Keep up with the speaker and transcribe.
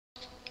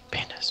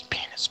Penis,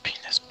 penis,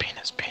 penis,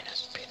 penis,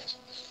 penis, penis.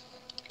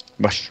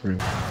 Mushroom.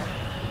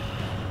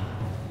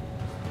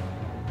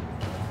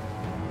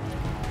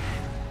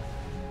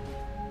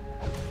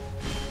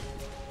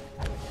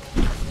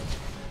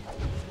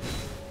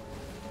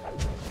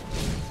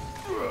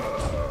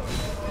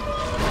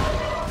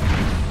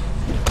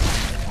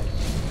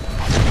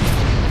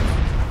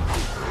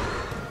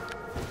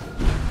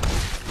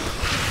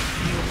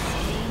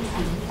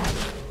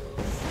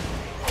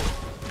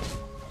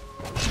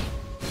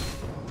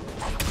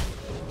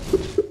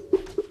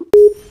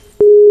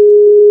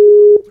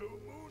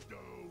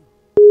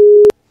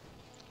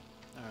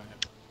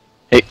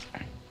 Hey.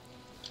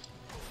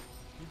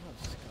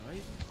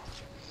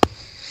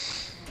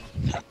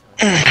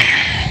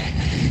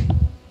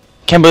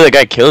 Can't believe that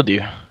guy killed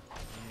you.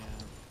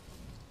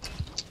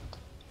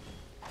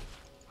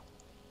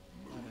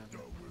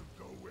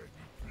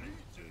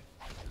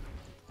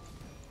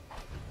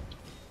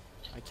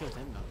 I killed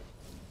him though.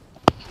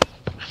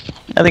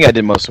 I think I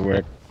did most of the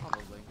work.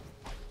 Probably.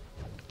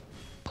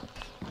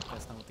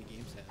 That's not what the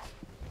game says.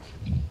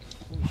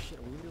 Holy shit,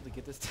 are we gonna be able to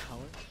get this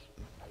tower?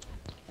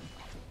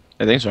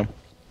 I think so.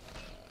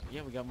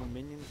 Yeah, we got more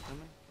minions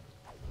coming.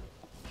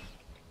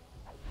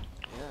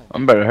 Yeah.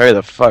 I'm better hurry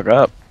the fuck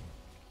up.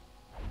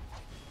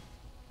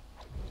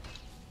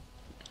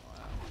 Wow.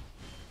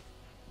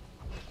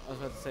 I was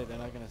about to say they're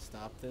not gonna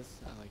stop this.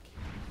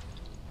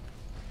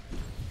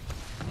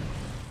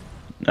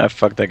 I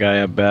fucked that guy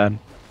up bad.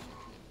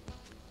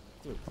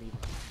 Dude, please.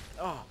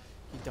 Oh,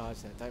 he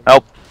dodged that.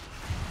 Help.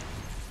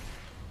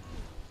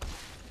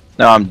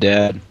 No, I'm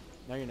dead.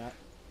 No, you're not.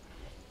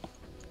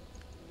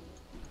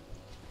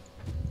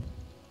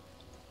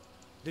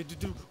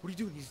 Dude, what are you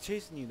doing? He's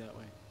chasing you that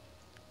way.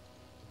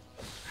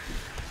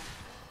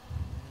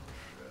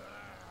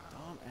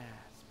 Dumb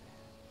ass,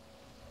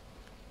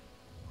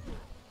 man.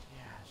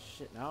 Yeah,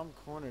 shit. Now I'm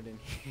cornered in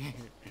here.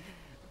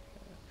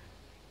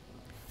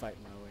 Fight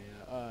my way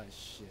out. Oh,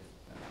 shit.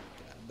 Oh,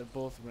 God. They're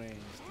both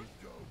ranged.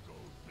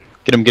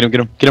 Get him, get him, get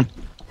him, get him.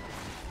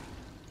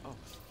 Oh,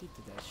 he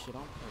did that shit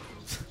on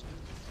purpose.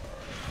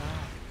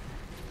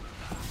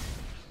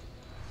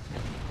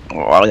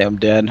 Oh, I'm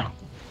dead.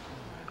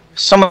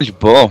 So much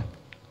bull.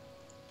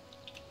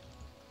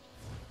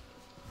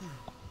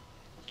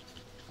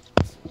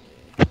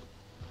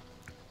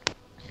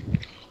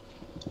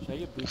 Should I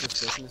get boots of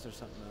swiftness or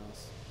something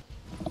else?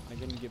 I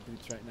didn't get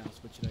boots right now, so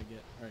what should I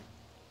get? Alright.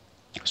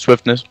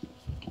 Swiftness.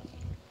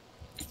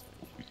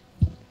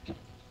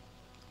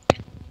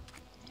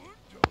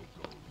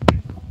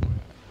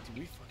 Dude,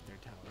 we fucked their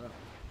tower up.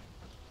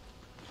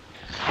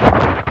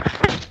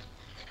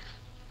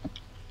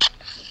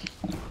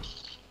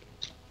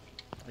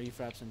 Are you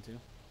frapsing too?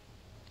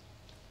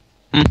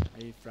 Hmm?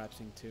 Are you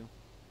frapsing too?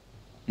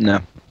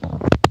 No.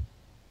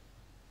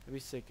 It'd be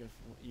sick if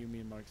you, me,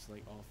 and Mark's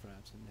like all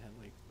fraps and had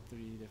like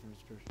 3 different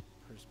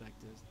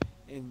perspectives.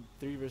 And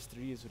 3 vs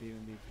 3 would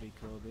even be pretty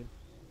cool, dude.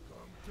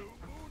 Alright,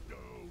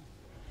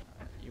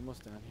 you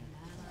almost down here.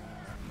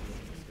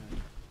 This guy.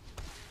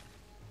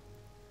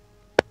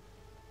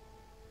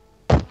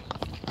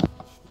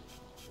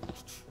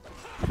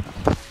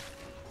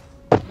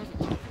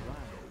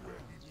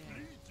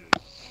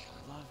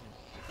 Love it.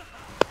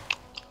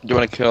 Do you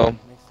want to kill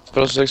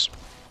Fiddlesticks?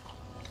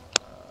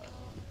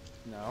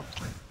 No.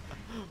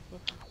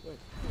 Wait,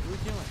 what are we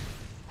doing?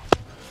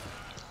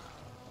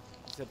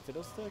 You said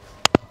Fiddlesticks? Is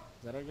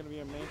that gonna be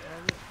our main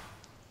target?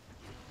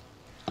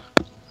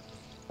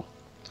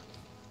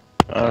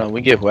 I don't know,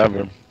 we get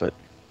whoever, but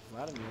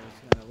Vladimir is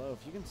kinda low.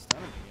 If you can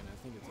stun him again, I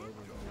think it's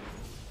over.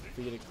 If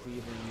you get a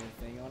cleave in your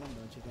thing on him,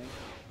 don't you think?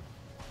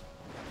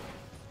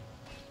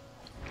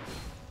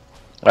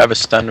 I have a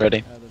stun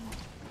ready. Alright.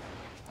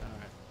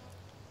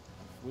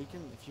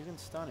 If you can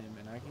stun him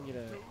and I can get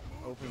a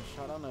open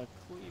shot on a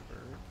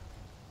cleaver.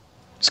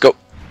 Let's go.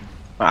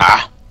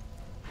 Ah.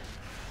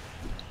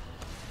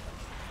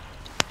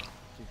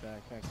 Dude,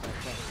 back.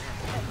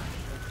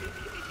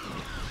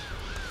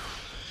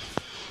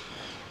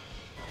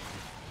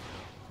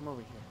 Come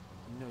over here.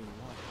 You know you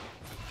want it.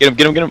 Get him,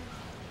 get him, get him.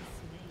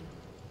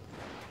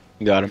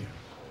 Got him.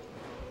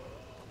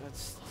 That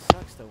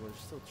sucks though, we're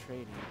still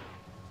trading.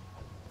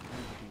 We need to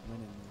be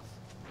winning this.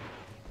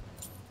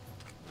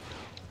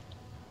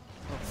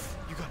 Oh,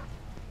 you got it.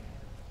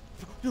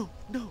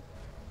 No!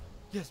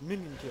 Yes,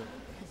 minion kill.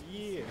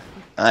 Yeah.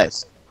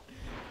 Nice.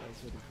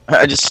 That's really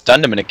I just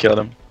stunned him and it killed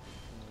him.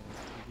 that's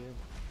pretty good.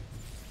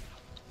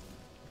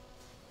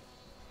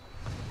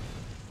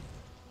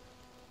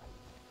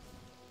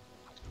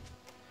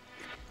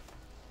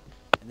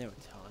 And they were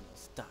telling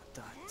us, dot.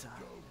 Dude,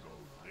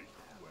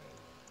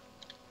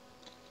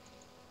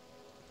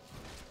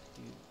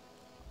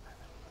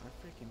 our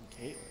freaking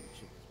Caitlyn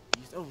should.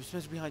 Oh,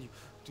 Spencer behind you.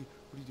 Dude,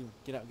 what are you doing?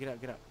 Get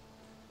out.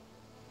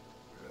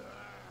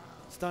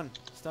 Stun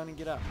and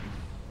get out.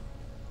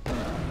 That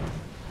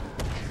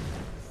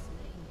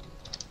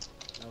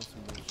was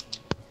some bullshit.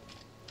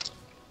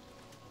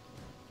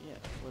 Yeah,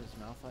 what is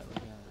Malphite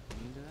like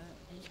immune to that?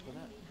 Just put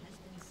that.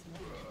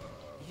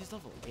 He's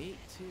level 8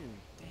 too.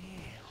 Damn.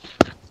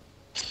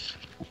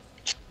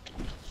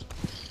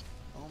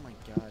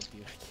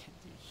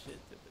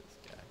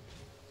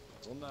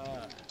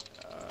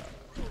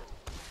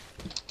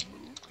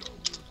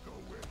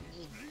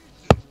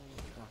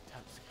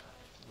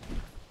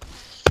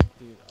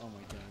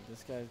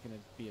 this guy's gonna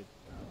be a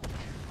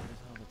hard as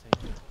hell to take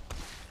it.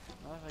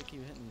 Not if I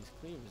keep hitting these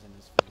cleavers in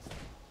his face.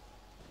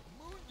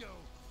 Oh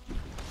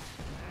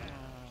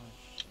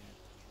shit.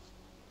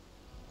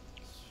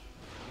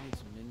 I need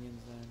some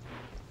minions down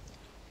here.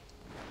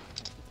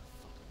 Get the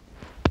fuck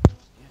away.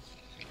 Yes.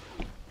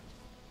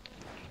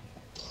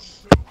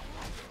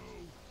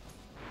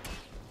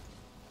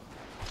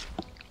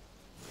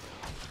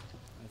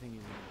 I think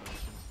he's gonna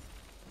bust us.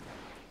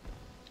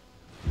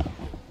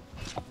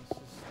 Let's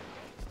just stay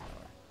by this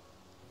tower.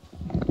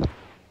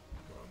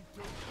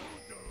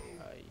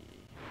 Aye.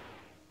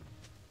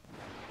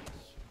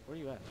 Where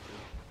you at, dude?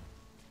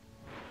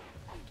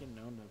 Getting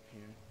owned up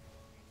here.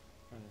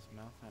 Oh, this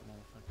mouth fat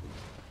motherfucker.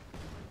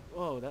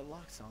 Whoa, that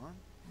locks on?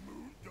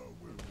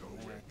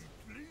 That.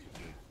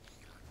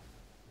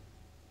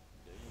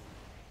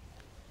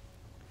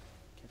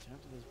 Catching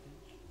up to this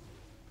bitch.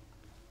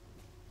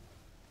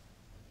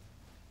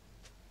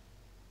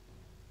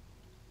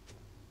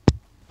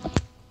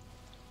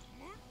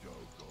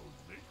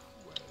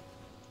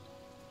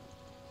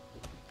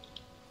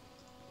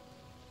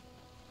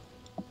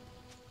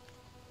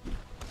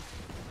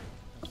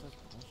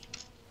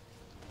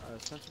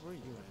 Spencer, where are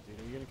you at, dude?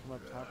 Are you gonna come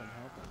up top and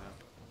help or no?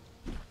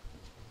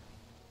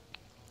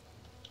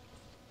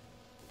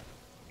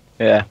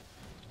 Yeah.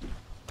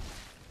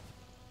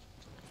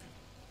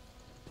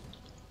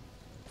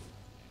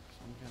 So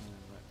I'm kinda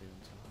gonna let dude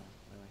until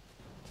really.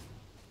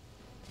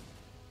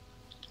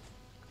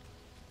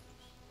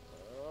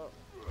 Oh.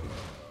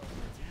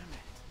 Damn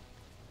it.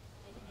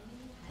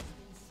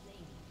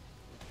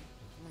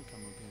 Someone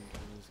come up here and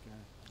kill this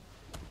guy.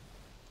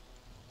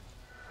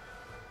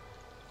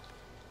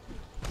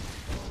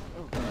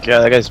 God,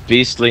 that guy's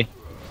beastly.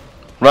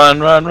 Run,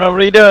 run, run,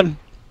 what are you doing?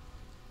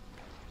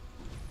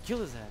 Kill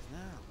his ass now.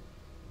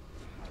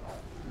 Oh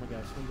my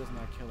gosh, if he does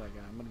not kill that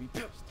guy, I'm gonna be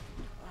pissed.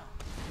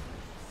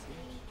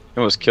 He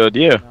almost killed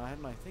you. Now I had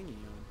my thingy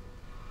on.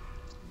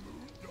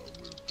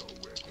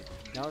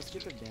 Now let's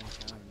get the damn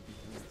counter and be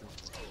done with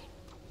this.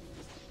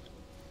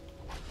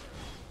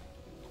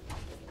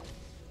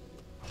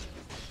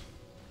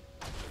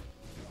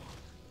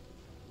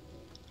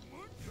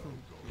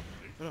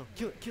 No,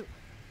 kill it, kill it.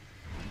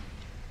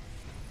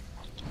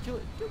 Kill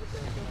it, kill it,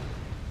 kill it, kill it.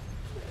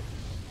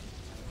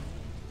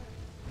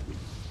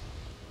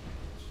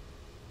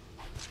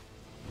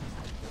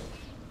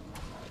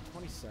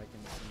 20 seconds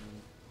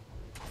and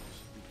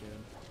should be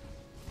good.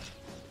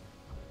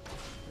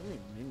 How many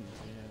minions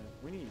we have?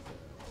 We need to,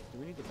 do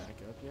we need to back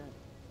up yet?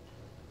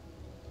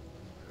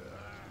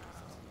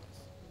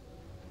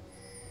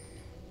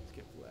 Let's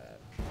get Vlad.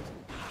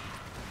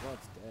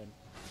 Vlad's dead.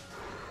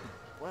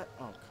 What?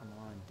 Oh, come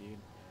on,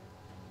 dude.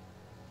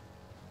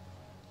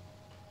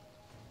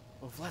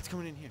 Oh, Vlad's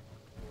coming in here.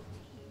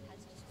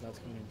 Vlad's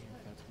coming in here.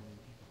 Vlad's coming in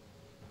here.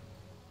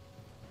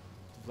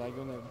 Does Vlad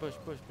go in there? Push,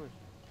 push, push.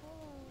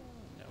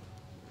 No.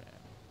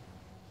 Rat.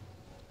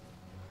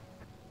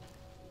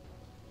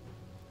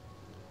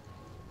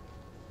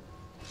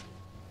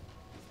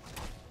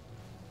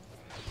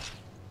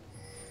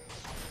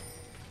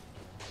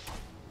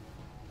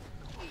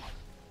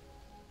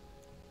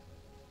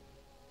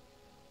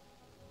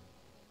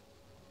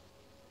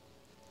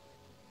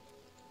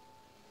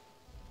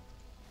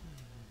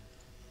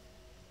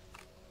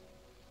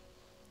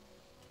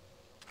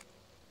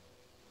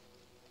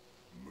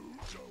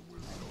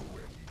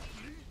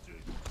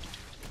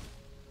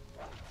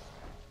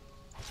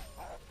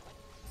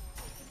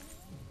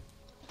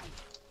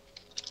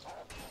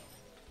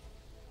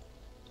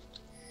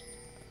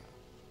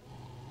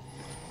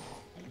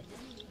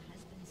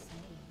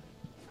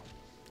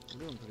 I'm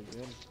doing pretty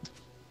good.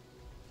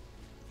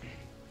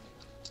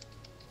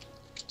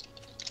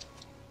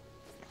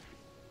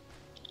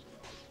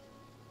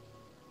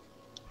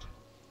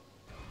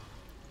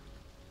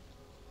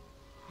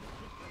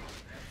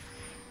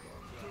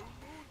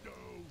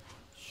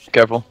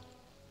 Careful.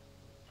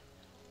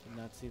 Did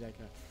not see that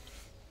guy.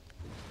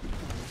 I'm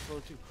slow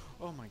too.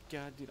 Oh my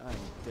god, dude, I am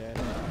dead.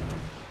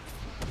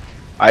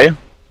 Are you?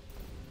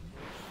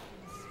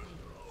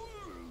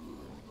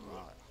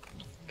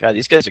 God,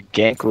 these guys are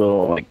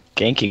like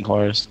ganking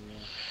horrors. Yeah.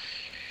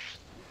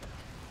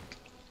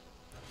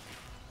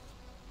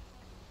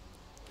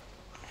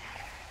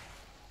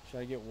 Should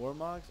I get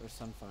Warmogs or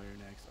Sunfire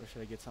next? Or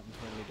should I get something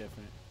totally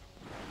different?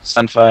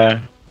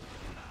 Sunfire.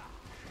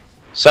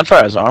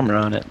 Sunfire has armor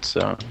on it,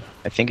 so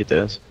I think it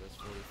does. That's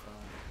 45.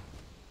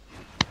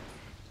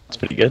 It's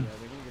pretty good. Yeah,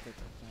 they're gonna get that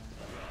tough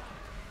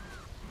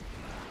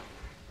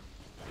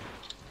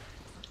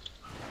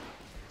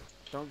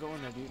down. Don't go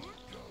in there, dude.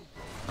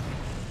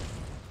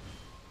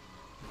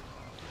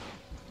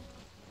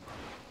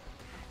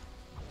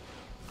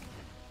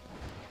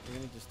 We're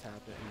gonna just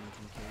tap it and we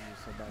can kill you,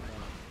 so back up.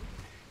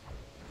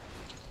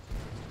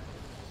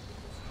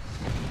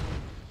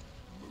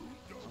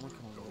 I'm gonna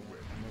come over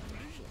there. I'm gonna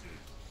do shit.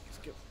 Let's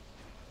go.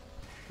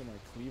 Put my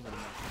cleaver in that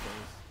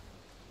face.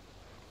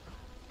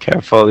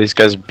 Careful, these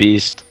guys are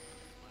beast.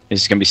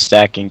 He's gonna be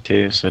stacking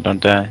too, so don't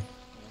die.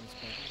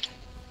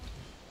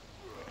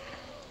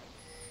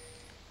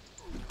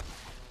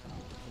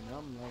 You know,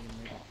 I'm lagging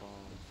mega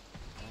balls.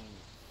 Oh,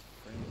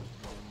 frames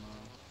going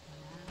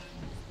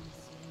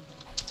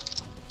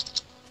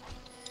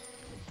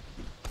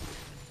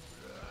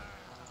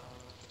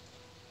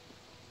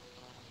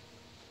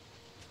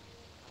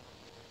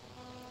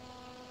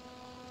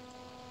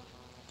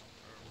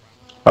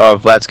on. Oh,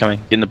 Vlad's coming.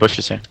 Get in the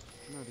bushes here.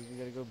 No, dude, we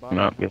gotta go bottom.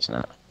 No, guess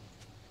not.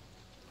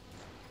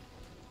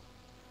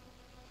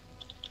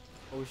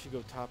 Oh, we should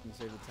go top and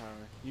save the tower.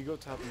 You go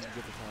top and you get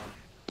the tower.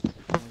 I'm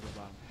gonna go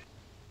bottom.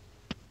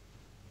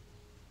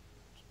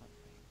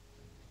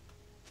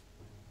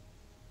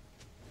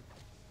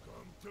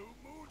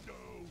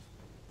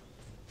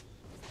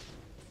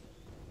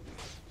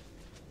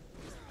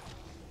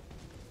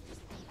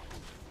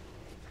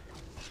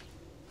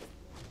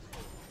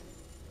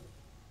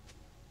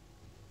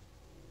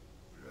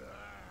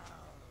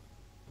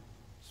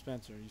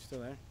 Spencer, are you still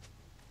there?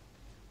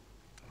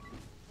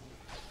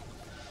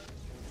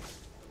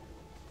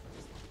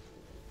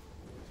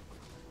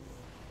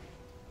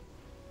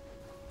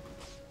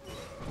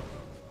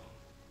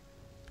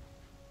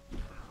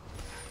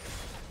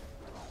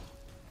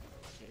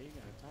 Okay, you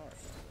got a tower.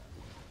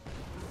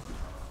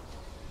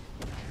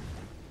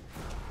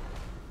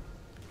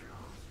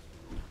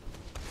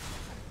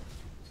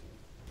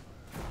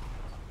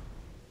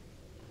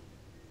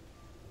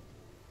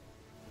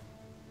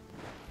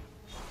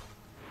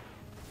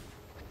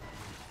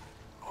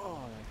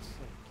 Oh, that's sick.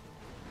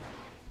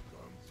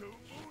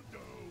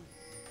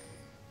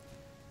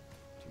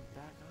 Dude,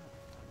 back up.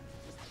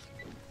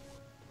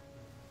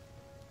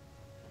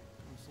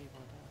 Come save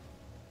our tower.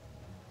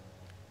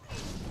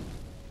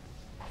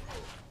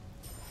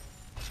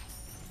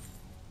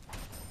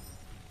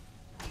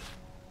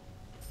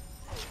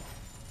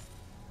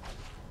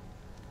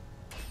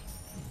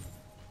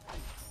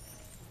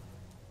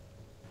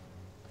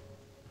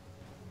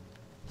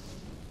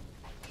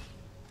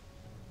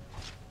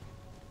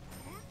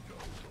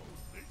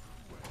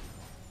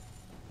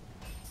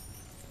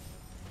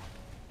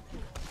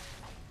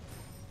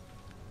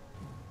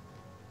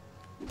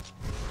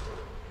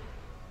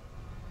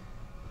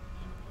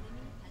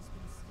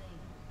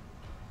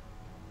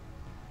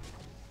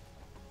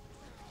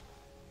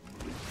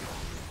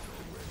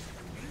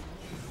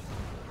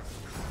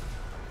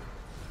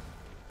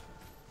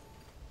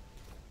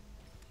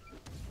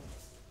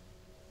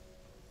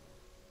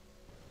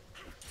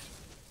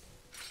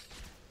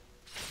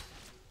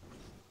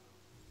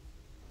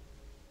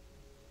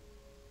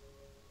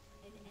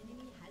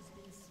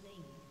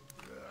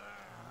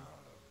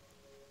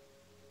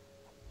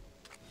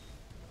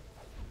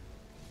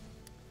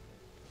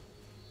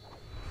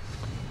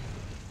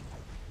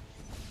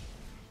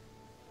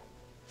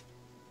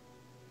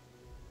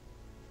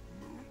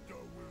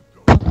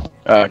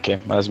 Oh, okay,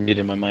 I was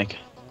muting my mic.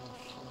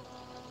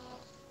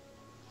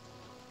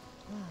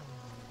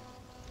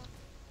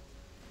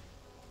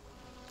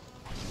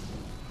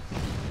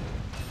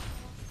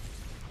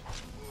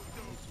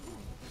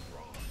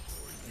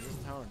 Is this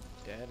tower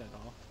dead at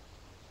all?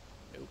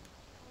 Nope.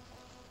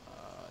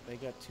 They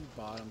got 2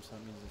 bottoms, so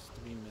that means there's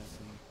 3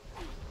 missing.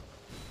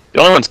 The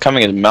only ones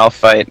coming is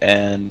Malphite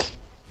and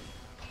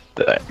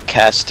the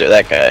caster,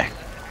 that guy.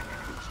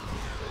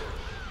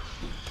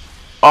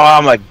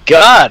 Oh my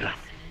god!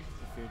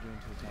 The fear drew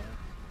into the tower.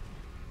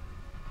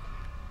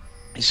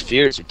 His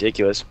fear is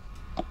ridiculous.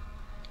 Oh,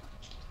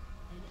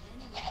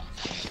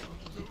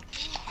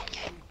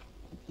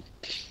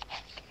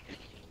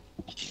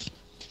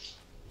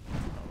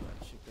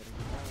 that shit better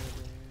get out of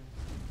there.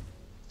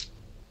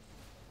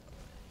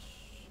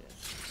 Shit.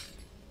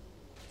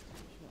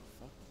 She gonna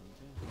fuck with him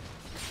too.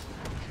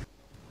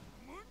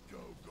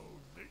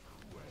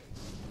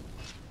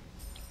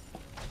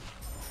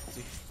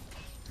 Dude,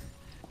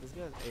 this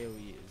guy's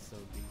AoE is so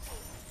beast.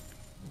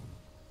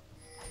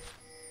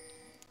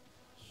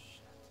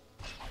 Shit.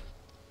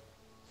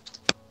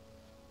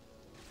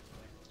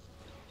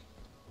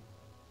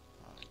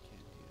 Oh, I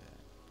can't do that.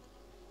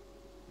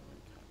 I'm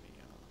gonna cut me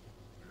off.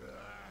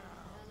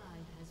 Ally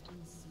has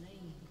been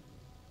slain.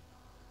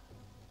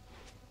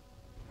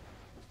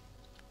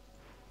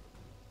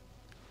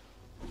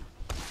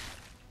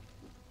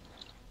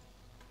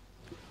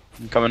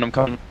 I'm coming, I'm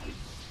coming.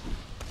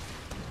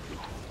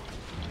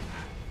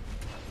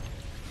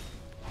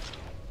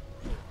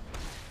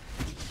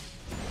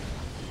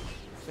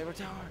 Save our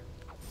tower!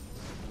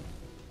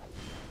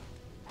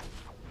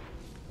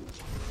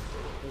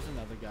 There's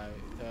another guy,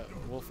 the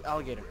wolf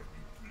alligator.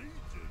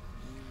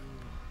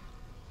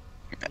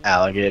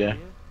 Alligator. Yeah?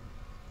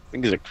 I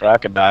think he's a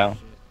crocodile.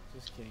 Shit.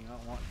 Just kidding, I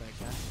don't want that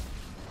guy.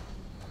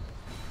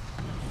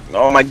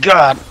 Oh my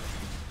god!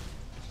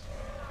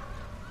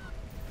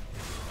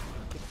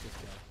 Get this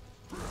guy.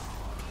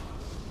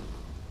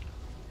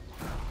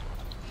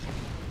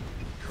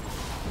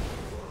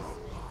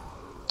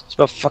 It's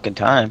about fucking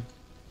time.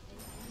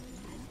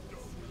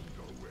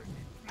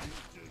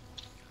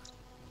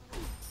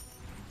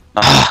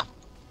 Ah!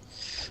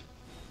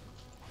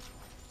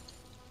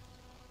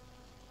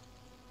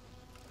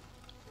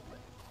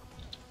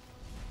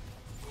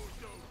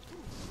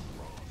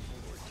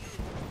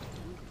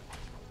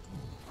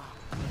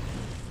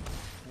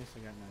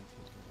 Grant Knight is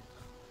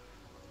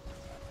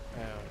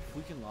good. If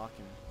we can lock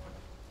him.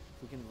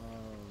 If we can...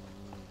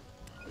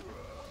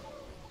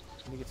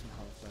 let me get some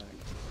health back.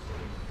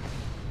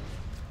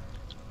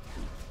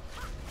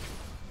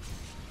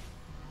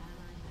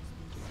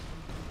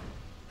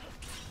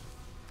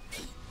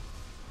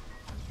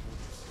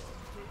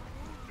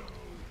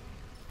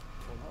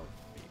 Full health,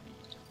 baby.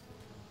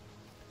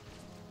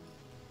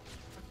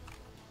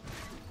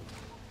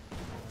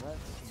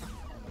 That's some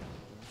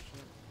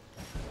bullshit.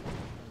 I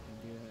can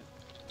do that.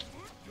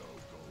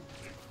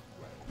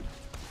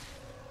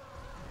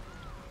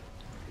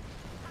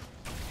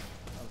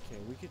 Okay,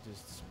 we could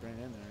just sprint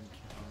in there and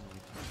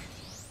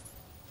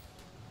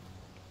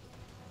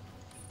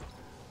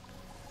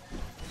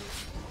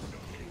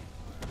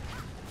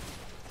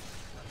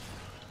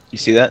You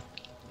see that?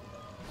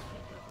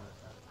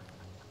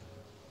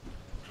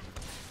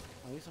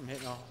 at least I'm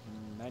hitting off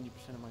 90%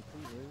 of my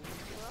crew.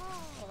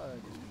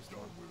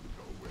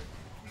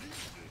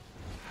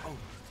 Oh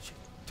shit,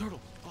 turtle!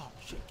 Oh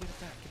shit, get it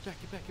back, get back,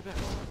 get back, get back.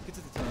 Get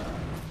to the tower.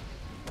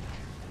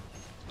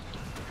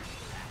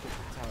 Get to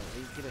the tower.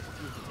 Get a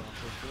few hits off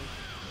real quick.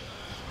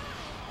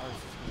 I was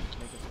just gonna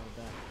make us all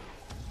die.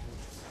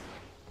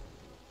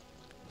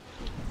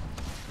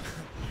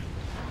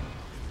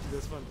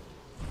 This one.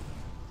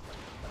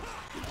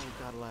 Oh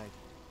god, lag.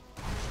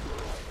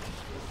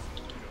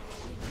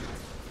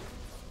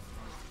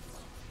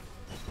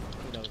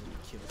 That was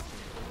gonna kill us.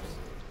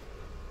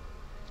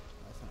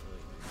 That's not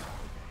really good.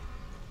 Okay.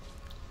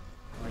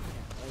 Oh, I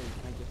can't. Oh,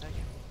 can I get that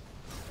guy?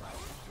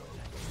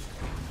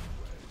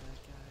 That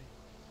guy.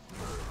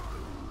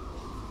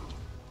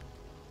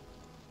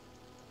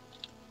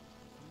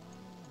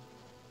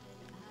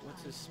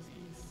 What's his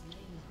speed?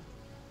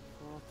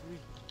 403.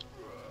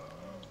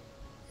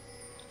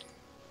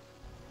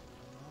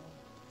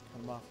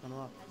 Come off, come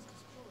off.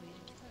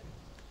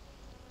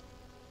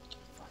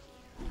 Fuck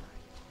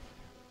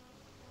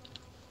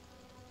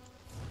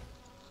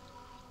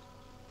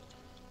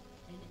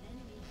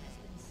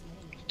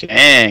you.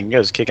 Dang, you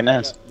was kicking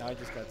ass. Now I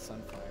just got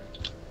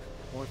Sunfire.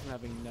 More from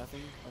having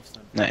nothing of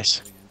Sunfire. Nice.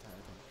 The entire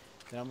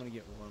thing. Then I'm gonna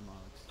get Warmogs.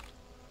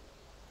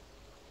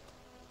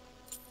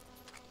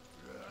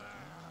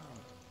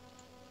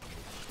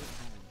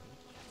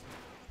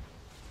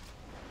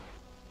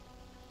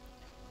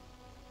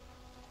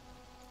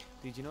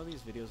 Did you know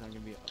these videos aren't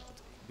gonna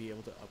be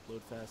able to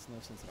upload fast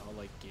enough since they're all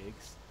like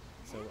gigs?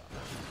 So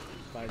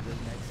by the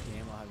next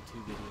game, I'll have 2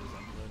 videos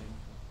uploading.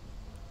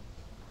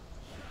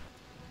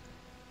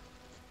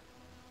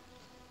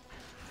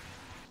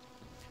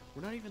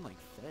 We're not even like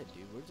fed,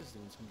 dude. We're just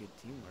doing some good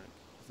teamwork.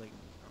 It's like,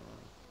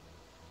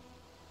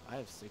 I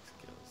have 6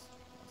 kills.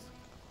 That's kind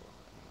of a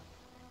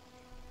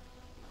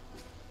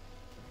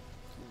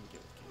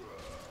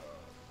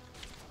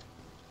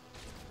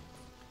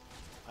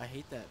lot. I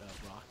hate that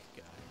rock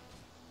guy.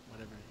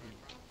 Whatever he.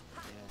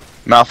 Yeah.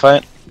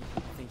 Malphite? I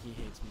think he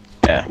hates me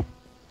more. Yeah. Yeah,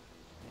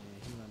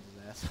 he runs his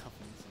ass off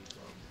when he sees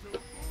me.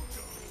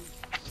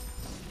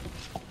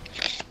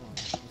 Come on,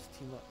 let's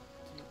team up.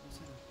 Team up, let's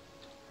hit him.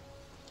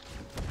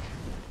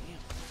 Damn.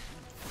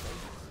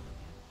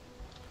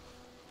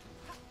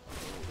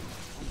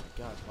 Oh my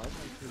god, why is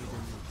my crew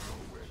doing this?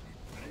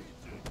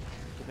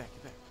 Get back,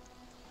 get back.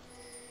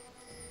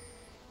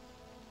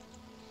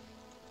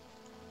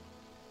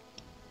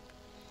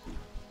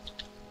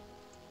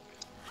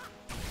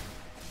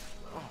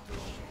 Oh,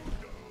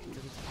 shit.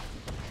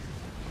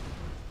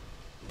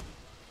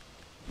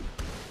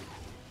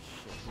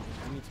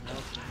 I need some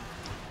help.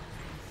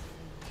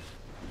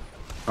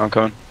 I'm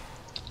coming.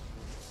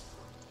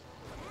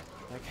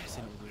 That guy's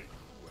in blue.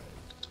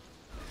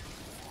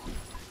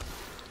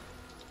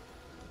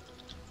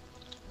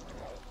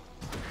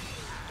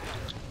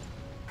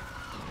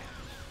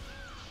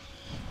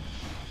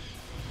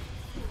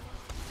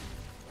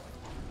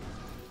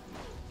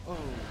 Oh,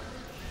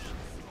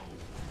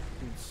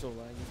 dude, so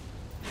laggy.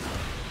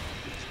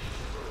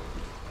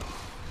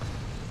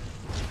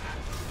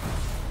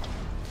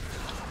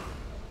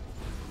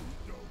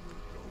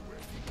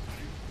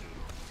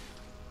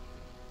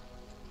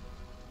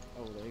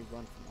 Oh, they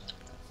run from that.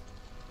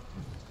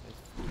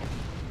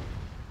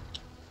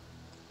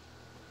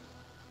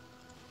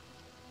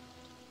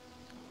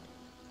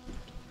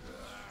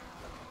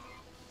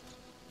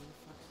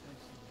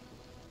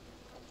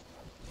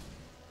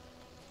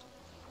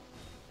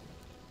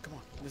 Come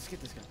on, let's get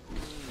this guy.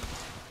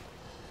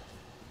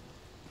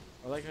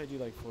 I like how I do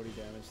like 40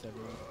 damage to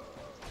everyone.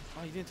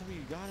 Oh, you didn't tell me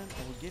you got him?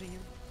 Oh, we're getting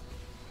him?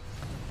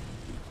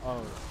 Oh,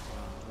 wow,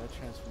 that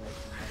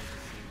transformation that was a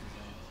serious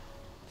design.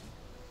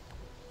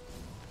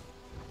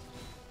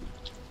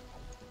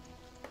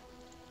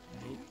 I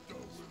hate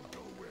those.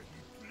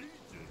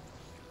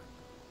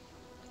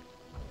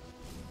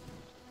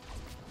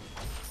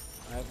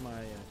 I have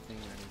my thing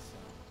ready, so.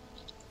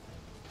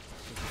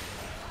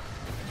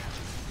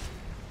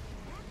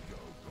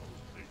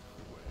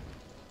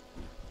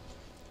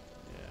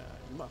 Yeah,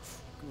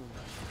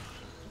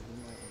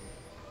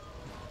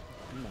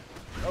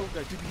 oh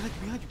god, dude, behind you,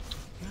 behind you,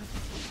 behind you.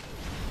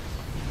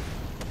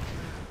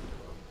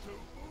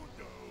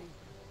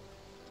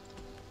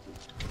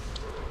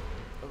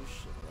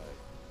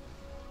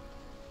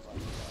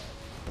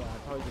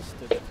 probably just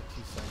stood there for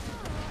 2 seconds.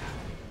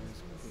 And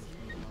this computer's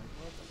gonna be like,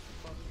 what the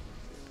fuck are you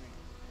doing?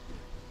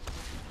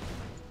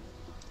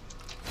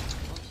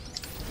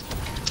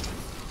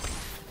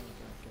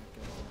 Okay.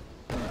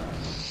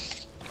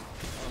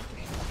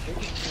 They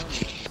can tell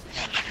me that this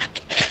time is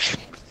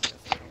gonna be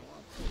like, I don't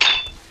want to.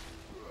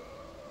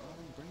 Well,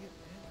 then bring it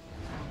in.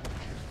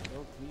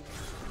 Go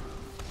Cleveland.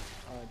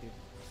 Alright, dude.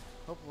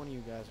 Hope one of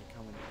you guys are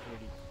coming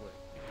pretty quick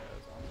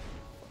because I'm gonna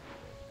be fucking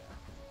right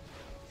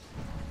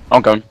now.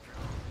 I'm coming.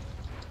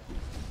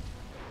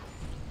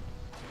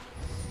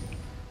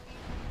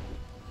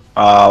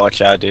 Watch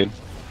out, dude.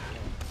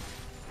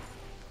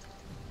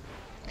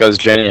 Goes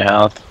draining your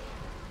health.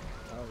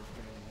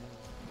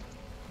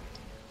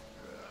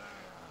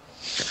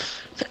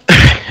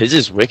 He's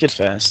just wicked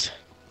fast.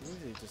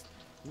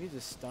 You need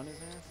to stun his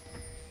ass?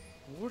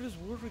 What is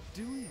Warwick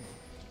doing?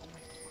 Oh my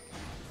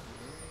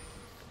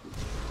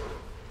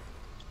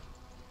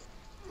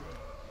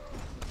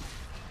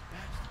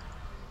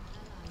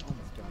Oh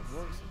my god,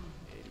 Warwick's an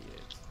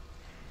idiot.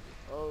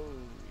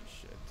 Holy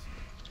shit.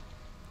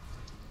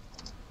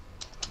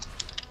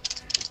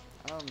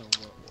 I don't know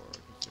what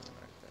Warwick is doing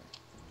right there.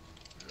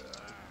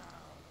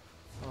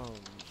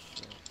 Holy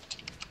shit.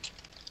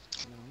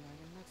 No, I'm not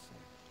getting that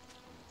sick.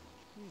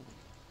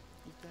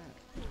 Eat that.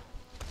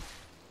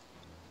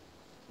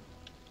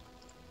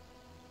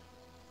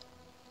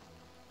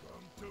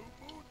 Come to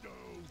Mundo.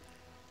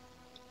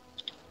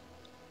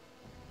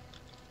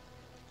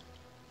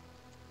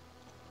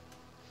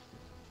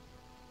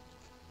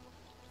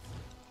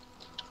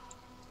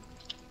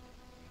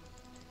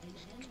 An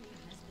enemy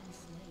has been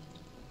slain.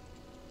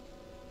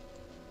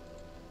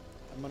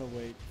 I'm gonna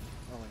wait.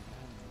 Oh wait, I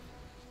don't know.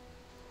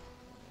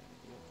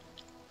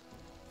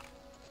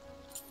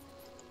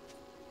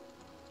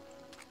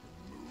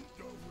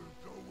 Mundo will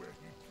go where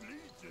he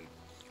pleases.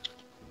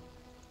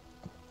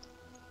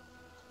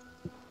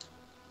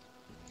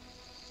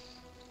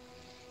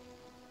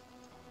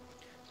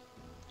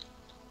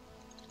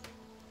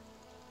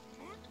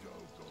 Mundo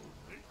goes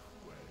this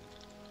way.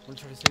 We're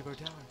trying to save our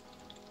tower.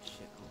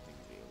 Shit, I don't think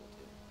we'll be able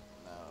to.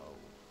 No.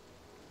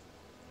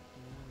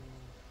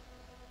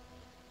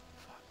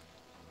 Fuck.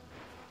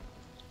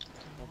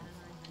 An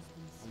ally has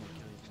been I'm gonna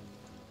kill slain. you.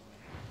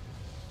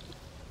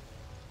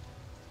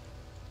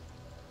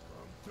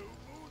 Come to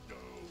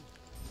Mundo.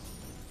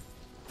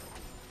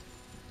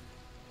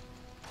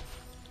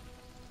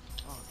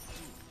 Oh,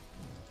 dude.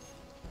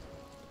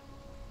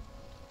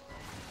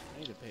 I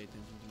need to pay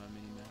attention to my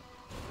mini-map.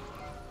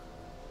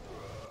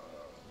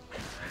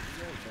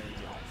 You guys better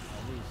get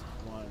at least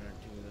one or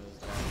two of those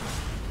guys.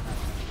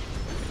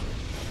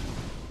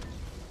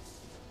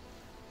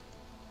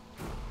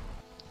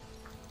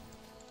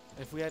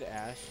 If we had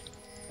Ashe,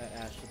 that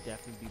Ashe would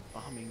definitely be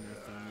bombing their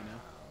thing,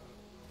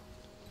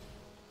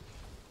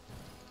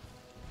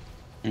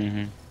 you know?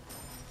 Mm-hmm.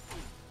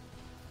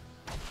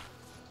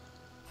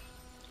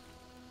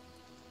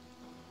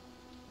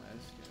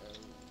 Let's go.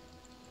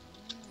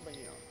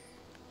 Bam.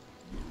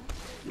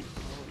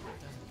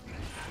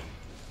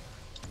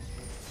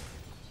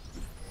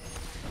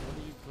 What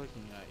are you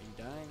clicking at? You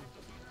dying?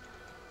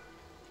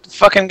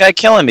 Fucking guy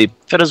killing me.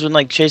 Fiddle's been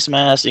like chasing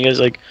my ass. And you guys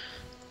like,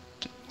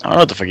 I don't know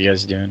what the fuck you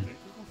guys are doing.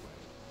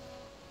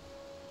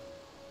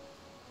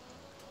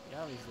 You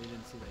obviously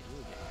didn't see that you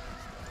were getting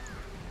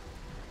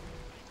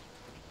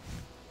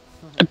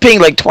I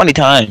pinged like 20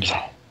 times.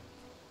 I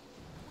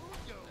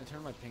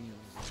turned my ping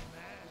on.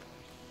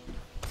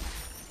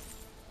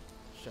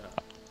 Shut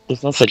up.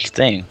 There's no such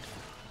thing.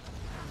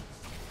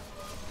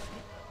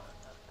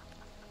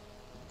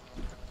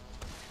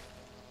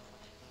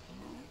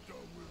 Mundo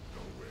will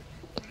go where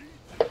he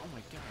pleases. Oh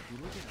my god,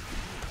 dude, look at him.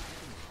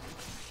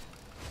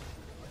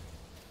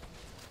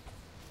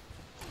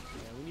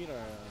 Yeah, we need our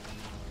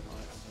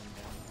lines and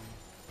down.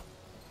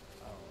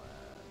 Oh,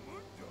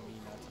 me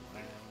not to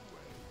plan.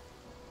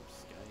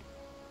 Skype.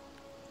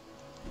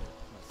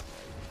 My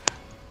Skype.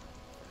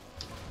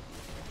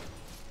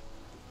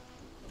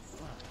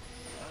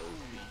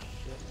 Holy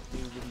shit.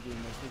 Dude, what are you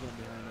doing? They're sneaking up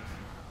behind us.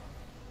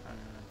 I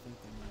don't know, I think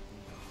they might be.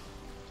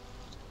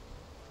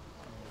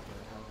 Oh my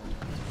god, how are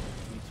they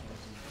reaching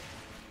us?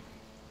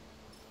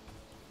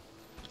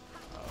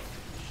 Oh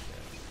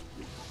shit.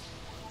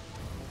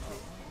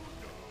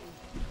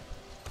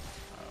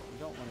 We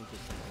don't want to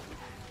get them over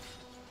here.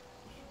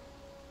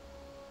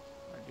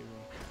 Or do we?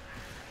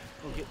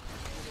 Oh, get him.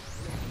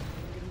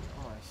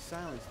 Oh, I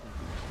silenced him. Oh,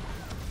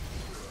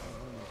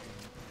 my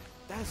God.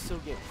 That's so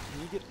good.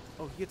 Can you get?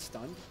 Oh, he gets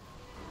stunned.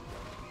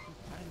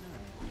 I didn't know.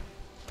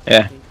 I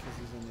Yeah. think because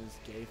he's in his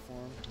gay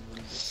form, he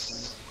wouldn't get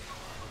stunned.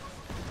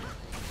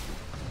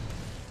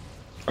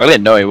 I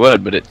didn't know he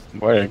would, but it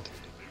worked.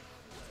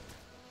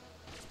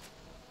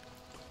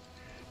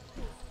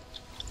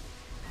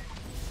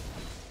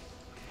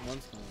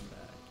 One's coming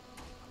back.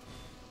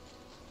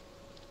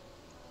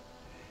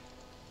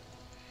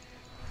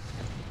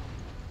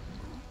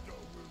 Mundo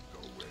will go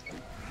where he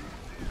pleases.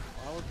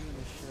 While we're doing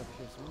this shit up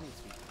here, someone needs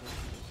to be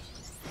pushing.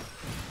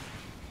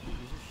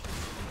 There's just shit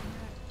like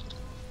that.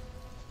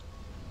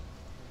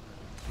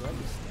 Do I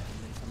just stand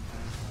there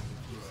sometimes?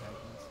 Like,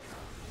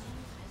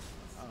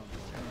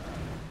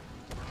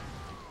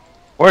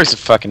 Warwick's a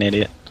fucking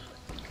idiot.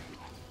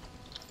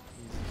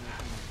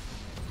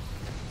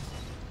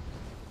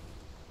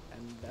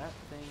 And that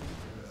thing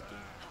is game.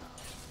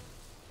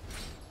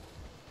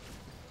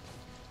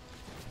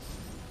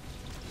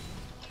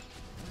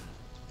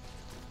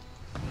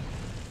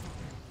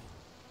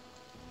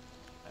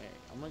 Alright,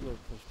 I'm gonna go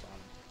push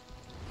bottom.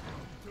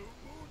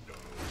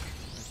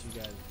 Unless you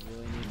guys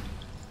really need me.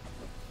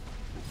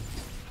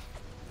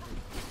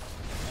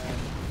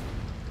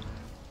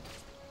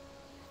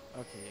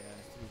 Okay, yeah,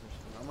 it's 3 push.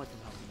 I'm gonna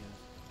come help you guys.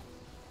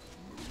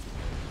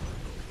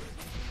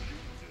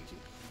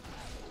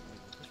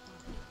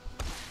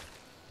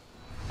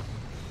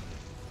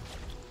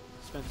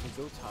 Spencer,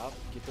 go top,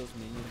 get those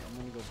minions. I'm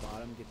gonna go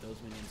bottom, get those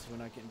minions. So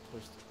we're not getting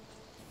pushed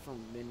from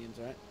minions,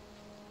 right?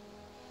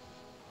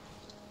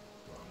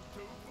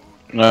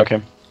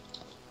 Okay.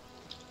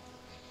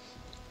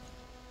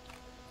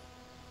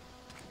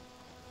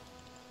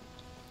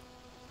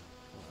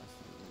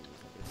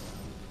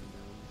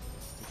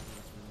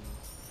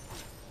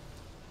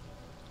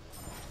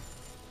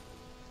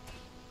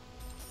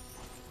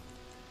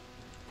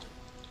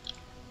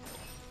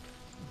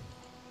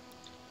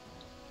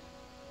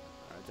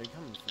 Alright, they're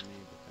coming for me,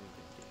 but they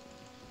didn't get me.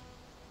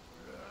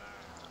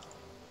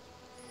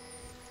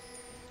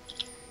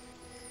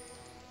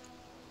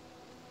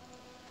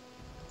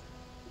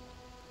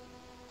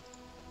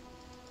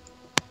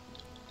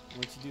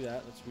 Once you do that,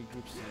 let's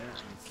regroup center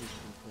and see if we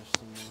can push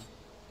some more.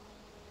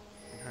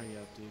 And hurry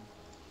up, dude.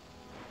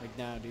 Like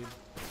now, dude.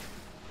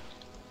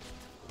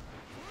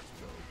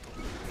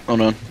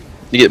 Hold on.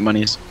 You get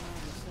monies.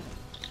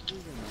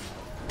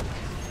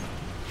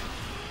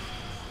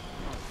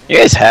 You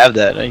guys have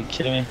that. Are you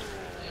kidding me?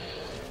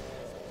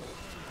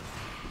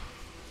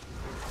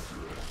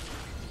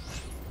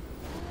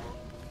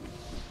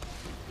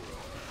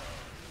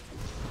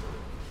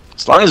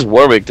 As long as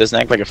Warwick doesn't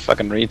act like a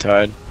fucking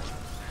retard.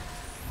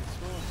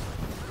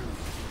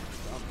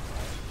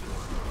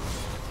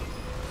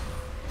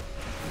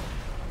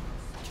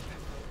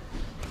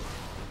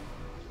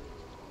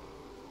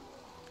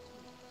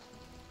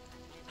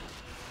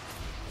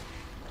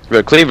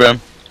 Bro, Cleaver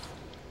him.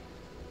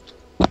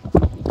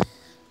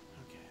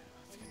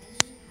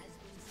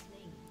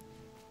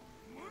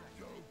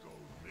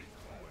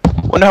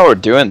 Wonder how we're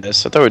doing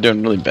this. I thought we were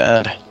doing really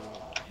bad.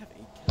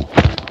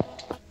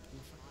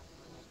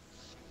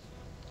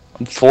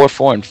 I'm 4,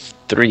 4, and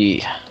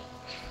 3.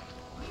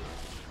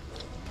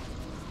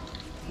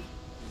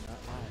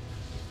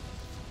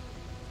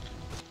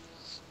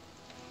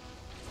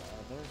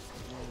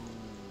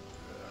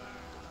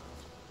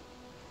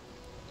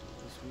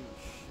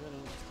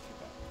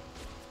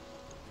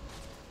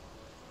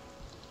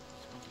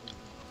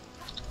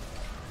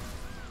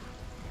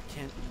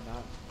 Can't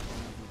not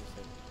be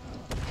disabled.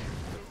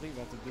 I think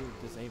about to do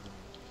disable.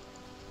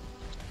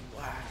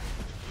 Wow.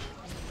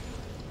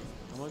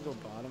 I'm gonna go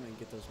bottom and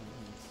get those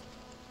minions.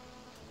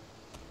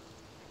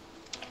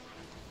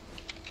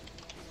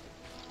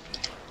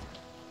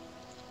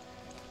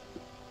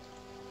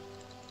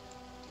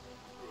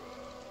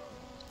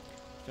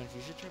 Spencer,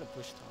 you should try to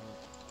push top.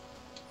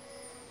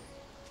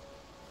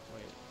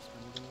 Wait, is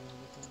Spencer gonna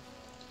get this?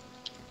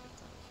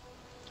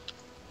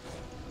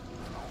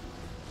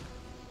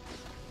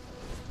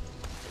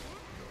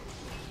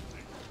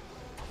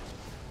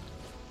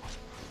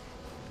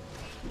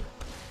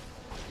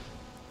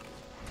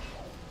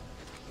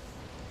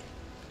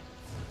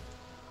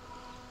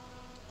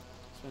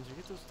 Spencer,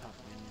 get those top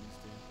minions,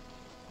 dude.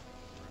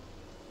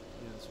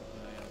 Yeah, that's what,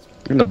 yeah, that's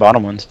right. Even the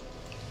bottom ones.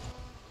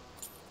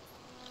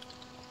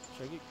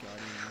 Should I get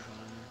Guardians on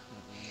her?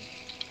 Not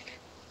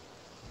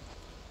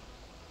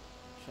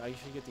really. I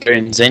should get the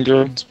Guardian's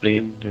Angel. It's pretty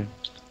good.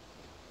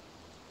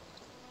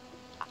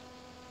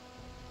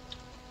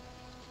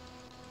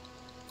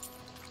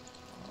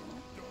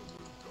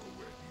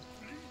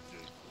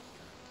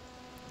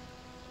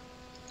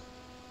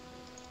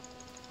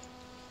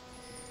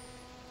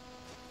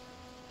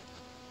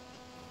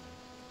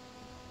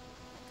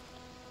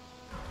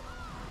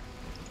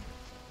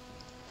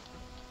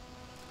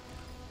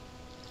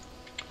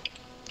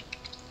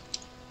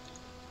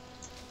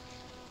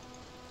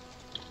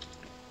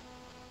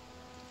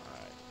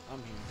 Alright, I'm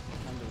here.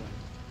 I'm the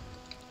winner.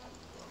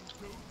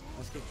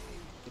 Let's get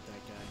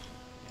that guy.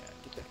 Yeah,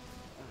 get that guy.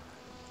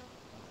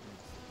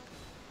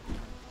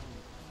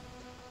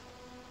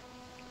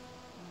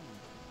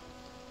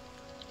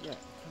 Yeah,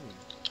 come here.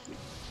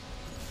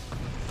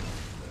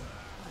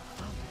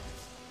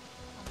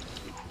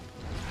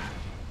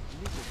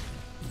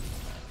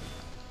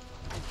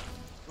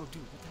 Oh,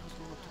 dude, what the hell's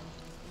going on?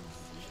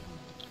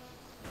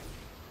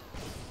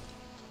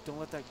 Don't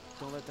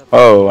let that.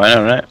 Oh, I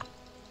know, right?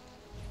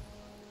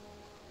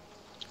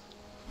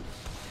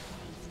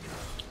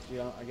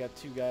 Yeah, I got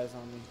 2 guys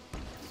on me.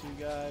 2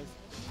 guys.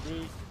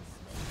 3.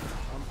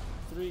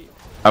 3.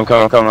 I'm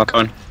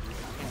coming.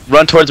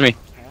 Run towards me.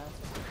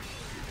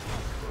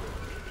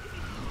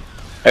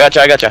 I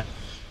gotcha. Dude,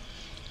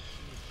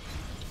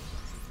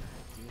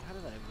 how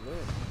did I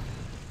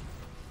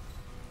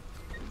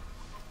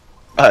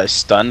live?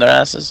 Stun their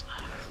asses.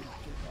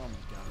 Oh my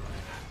god.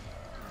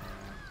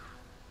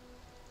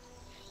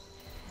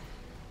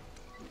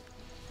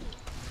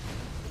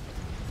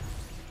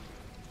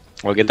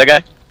 Well, get that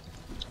guy.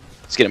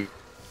 Let's get him.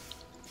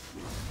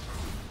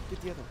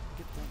 Get the other.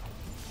 Get them.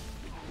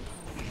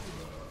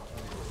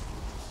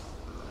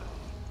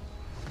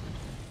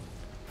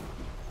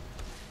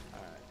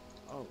 Alright.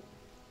 Oh.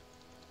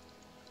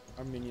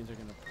 Our minions are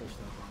gonna push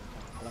that one more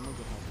time, but I'm gonna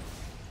get help.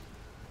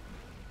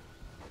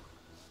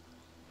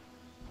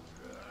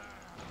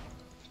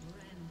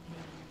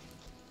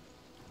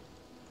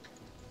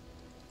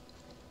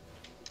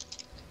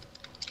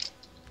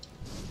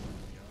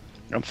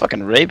 I'm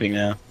fucking raping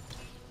now.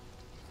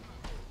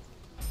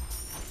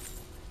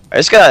 I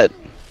just got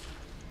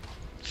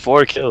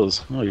 4 kills.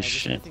 Holy This guy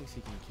shit. thinks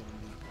he can kill me.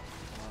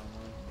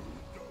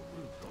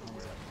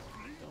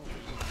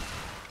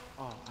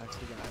 Oh, I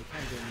forgot. I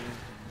can't get near him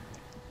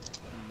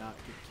and not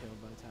get killed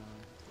by tower.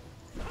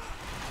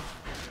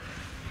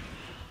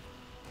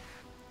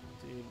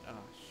 Dude,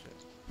 oh shit.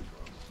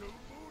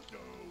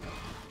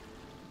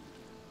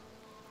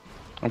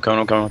 I'm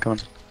coming.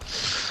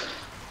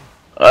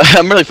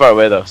 I'm really far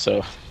away though,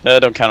 so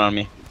don't count on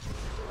me.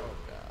 Oh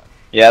god.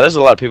 Yeah, there's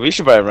a lot of people. You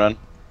should probably run.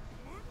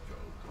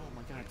 Oh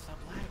my god, stop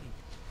lagging.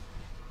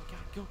 Oh my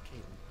god, go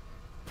Caitlyn.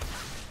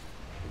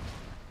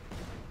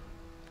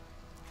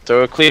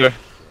 Throw a cleaver.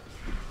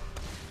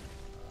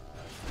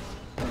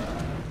 I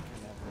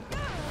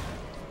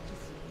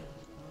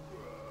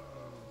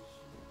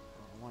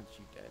want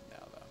you dead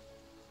now though.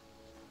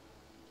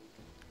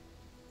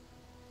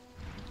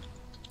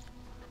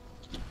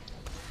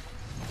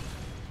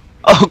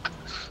 Oh,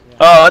 Yeah.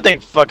 oh, that thing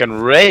fucking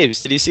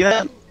raves. Did you see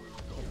that? As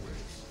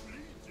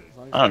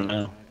long as I don't you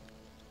know. try.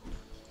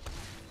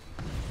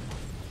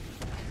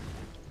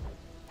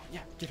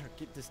 Yeah, get her,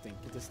 get this thing.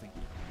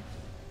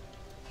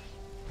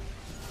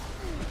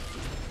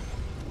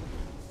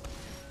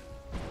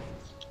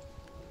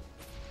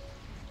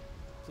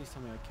 Please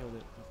tell me I killed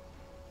it.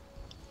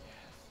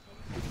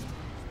 Yes.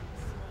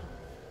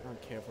 I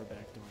don't care if we're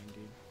backdooring,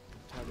 dude. I'm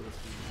tired of this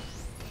game.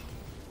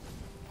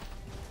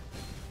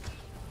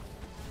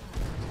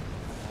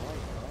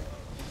 Alright.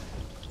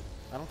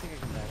 I don't think I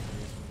can backdoor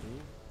this one,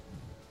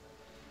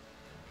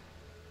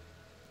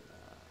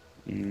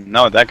 do you?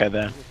 No, that guy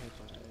there. Get hit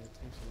by it. It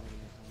takes a lot of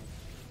your health.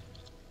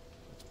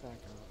 Let's back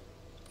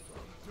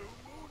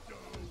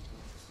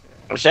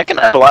up. Wish I can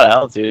have a lot of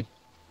health, dude.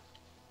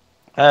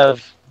 I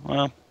have,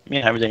 well, me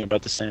and everything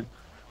about the same.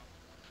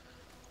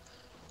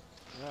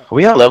 Yeah. Are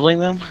we out leveling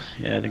them?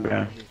 Yeah, I think we are. Oh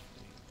my god,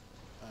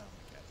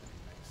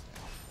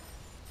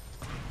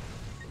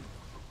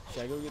 nice.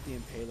 Should I go get the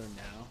Impaler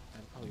now?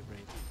 I'd probably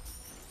raid.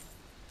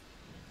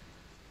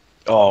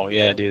 Oh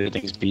yeah, dude, that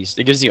thing's beast.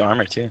 It gives you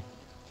armor too.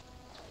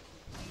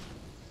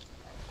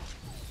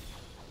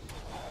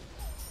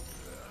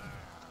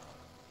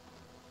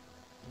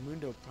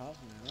 Mundo Prof,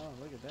 man. Oh,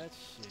 look at that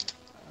shit.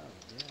 Oh,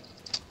 yeah.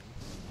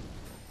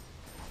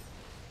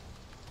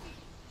 Baby.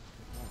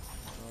 Oh,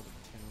 all the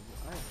terrible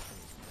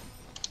items, man.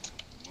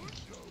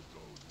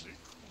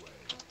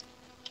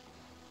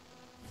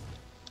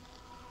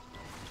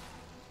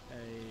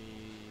 Hey,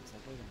 is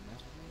that boy gonna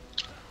mess with me?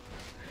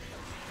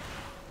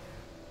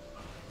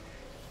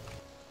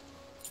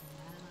 An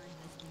ally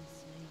has been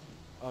slain.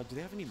 Oh, do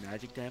they have any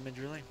magic damage,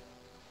 really? An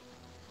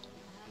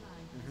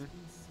ally has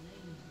been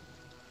slain.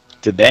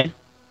 Did they?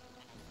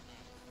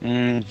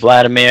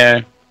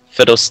 Vladimir,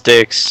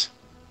 Fiddlesticks.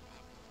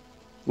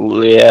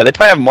 Yeah, they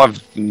probably have more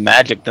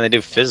magic than they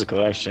do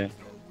physical, actually.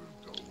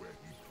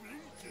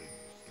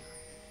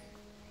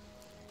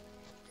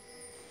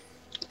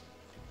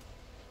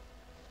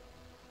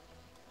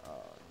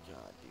 Oh,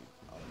 god, dude.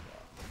 Oh,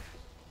 god.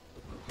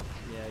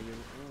 Yeah,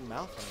 you're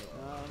Malphite.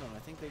 No, I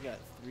think they got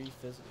 3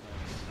 physical.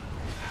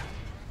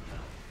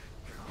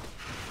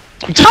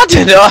 I'm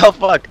taunted! Oh,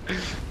 fuck.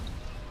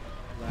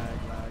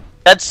 Lag.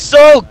 That's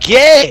so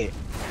gay! Lag.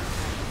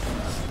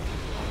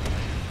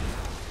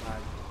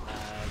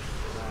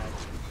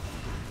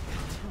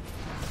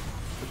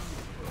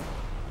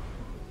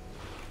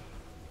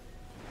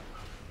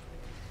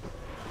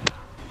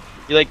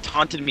 You like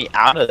taunted me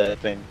out of that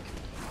thing.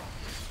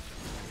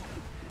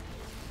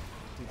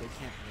 Dude, they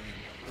can't win.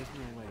 There's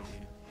no way,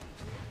 dude.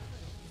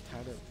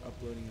 Tired of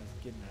uploading us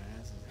getting our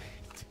asses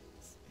kicked.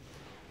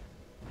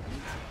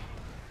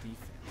 Defense.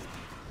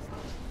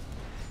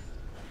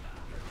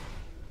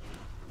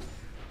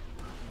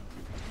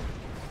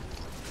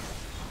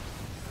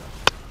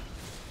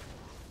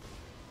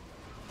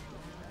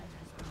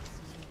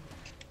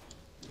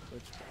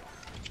 Which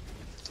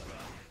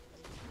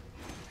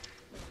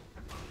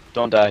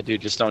Don't die,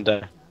 dude. Just don't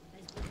die.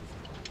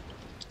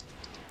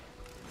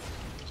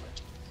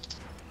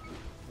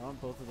 I want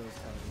both of those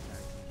towers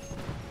attacked me.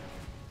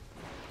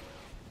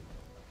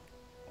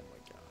 Oh my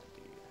god,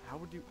 dude. How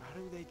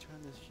do they turn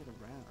this shit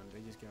around?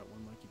 They just got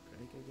one lucky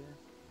break, I guess?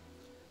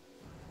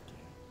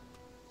 Okay.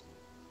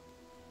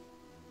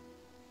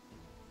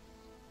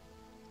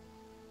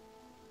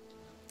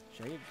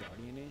 Should I get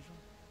Guardian Angel?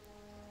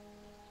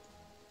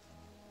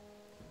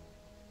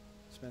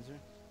 Spencer?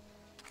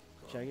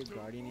 Should I get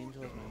Guardian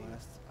Angel as my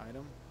last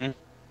item? Hmm.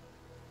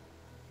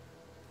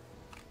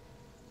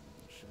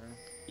 Sure.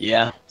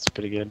 Yeah, it's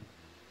pretty good.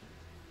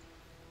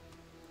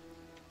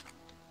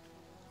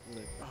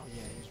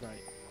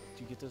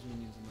 those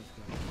minions and let's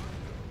go.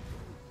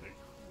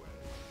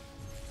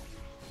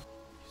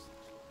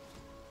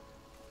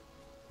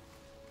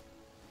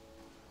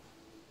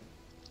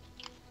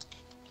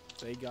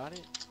 They got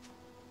it?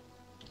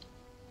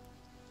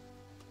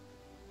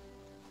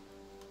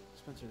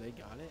 Spencer, they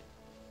got it?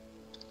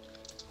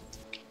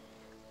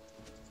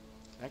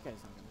 That guy's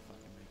not gonna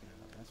fucking make it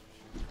out, that's for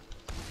sure.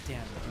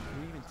 Damn, can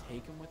we even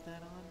take him with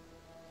that on?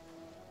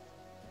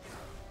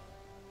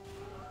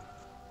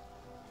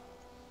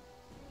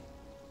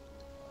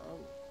 Oh.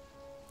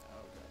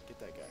 Oh god, get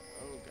that guy.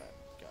 Oh god,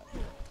 god.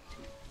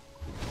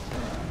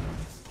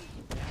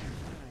 Damn, how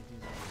did I do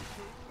that?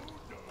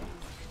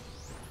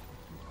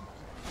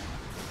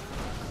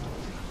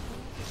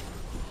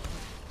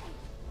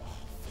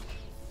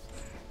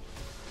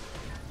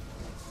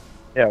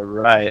 Yeah,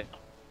 right.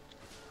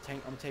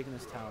 I'm taking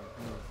this tower.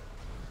 Move.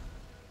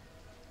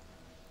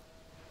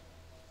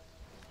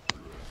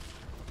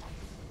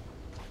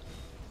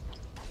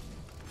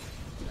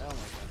 Oh my god.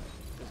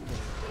 Just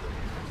kidding.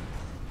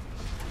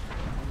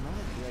 I'm not,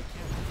 dude.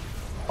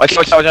 I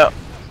can't. Watch out.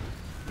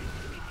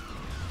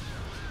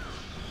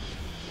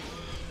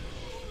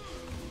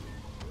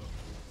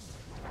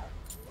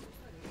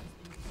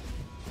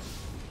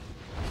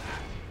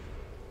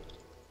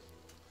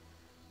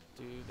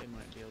 Dude, they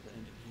might be able to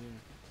end it here.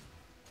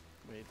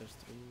 Wait, there's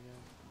 3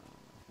 guys?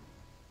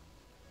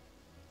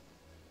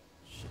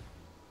 Shit.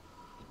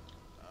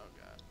 Oh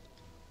god.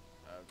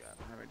 Oh god.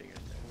 I'm ready to get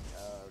there.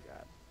 Oh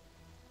god.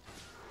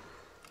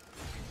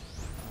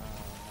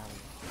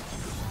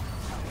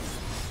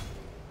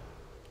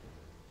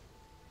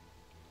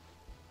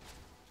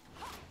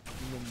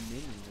 The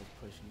minions are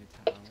pushing a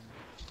tower.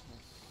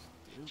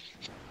 So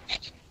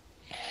stupid.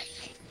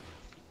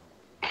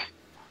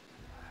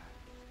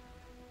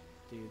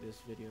 Dude, this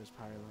video is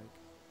probably like,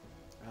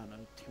 I don't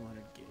know,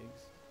 200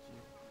 gigs.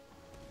 Jeez.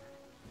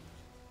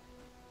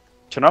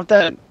 Turn off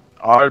that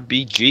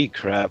RBG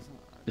crap.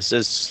 It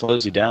says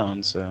slows you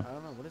down, so. I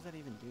don't know, what does that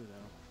even do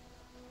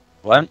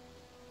though? What?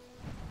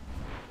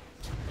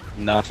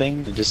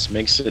 Nothing. It just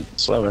makes it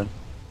slower.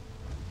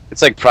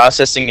 It's like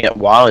processing it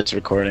while it's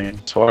recording.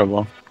 It's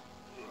horrible. Oh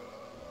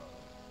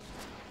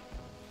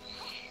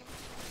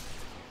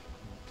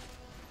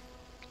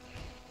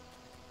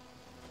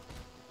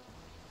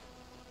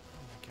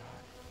my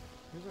god.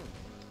 Here's a, oh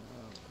my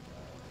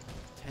god.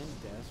 10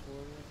 deaths for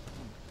it?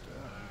 Oh my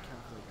god, I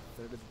count for like a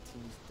third of the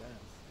team's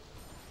deaths.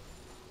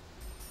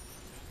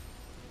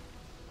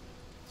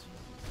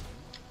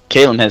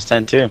 Caitlyn has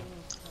 10 too. I know,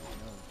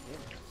 yeah.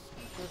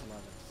 There's a lot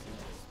of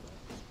CS, but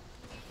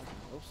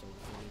fucking also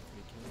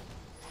 43 kills.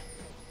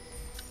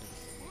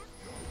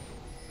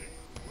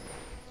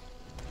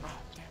 Ah,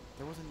 damn,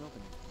 there wasn't an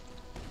opening.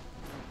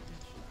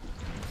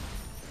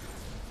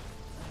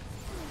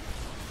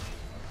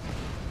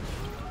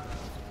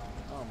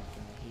 Oh my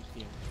god, I hate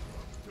fear.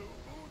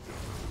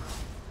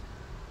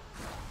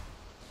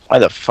 Why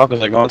the fuck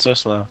was I going so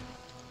slow?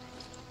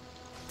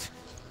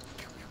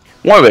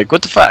 Warwick,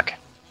 what the fuck?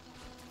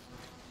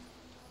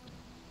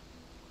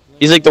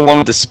 He's like the one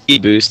with the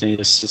speed boost,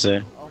 needless to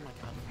say. Oh my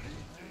god.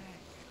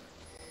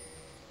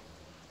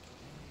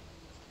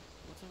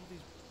 What's up with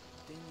these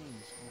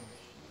things?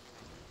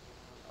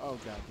 Oh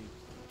god,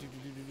 dude.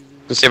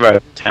 Go save our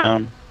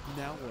town.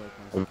 Now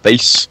what? Our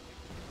base.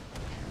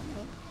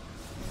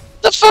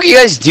 What the fuck are you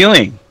guys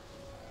doing?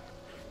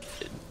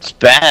 It's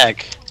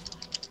back.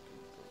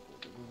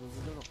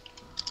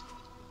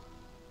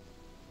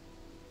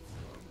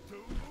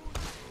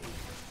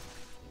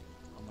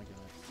 Oh my god.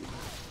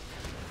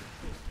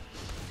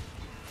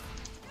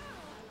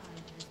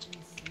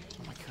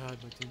 Oh my god,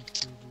 my team's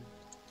too good.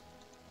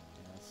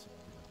 Yeah, that's so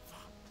good.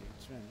 Fuck, dude,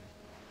 surrender.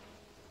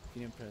 If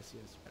you didn't press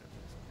yes, you better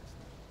press yes.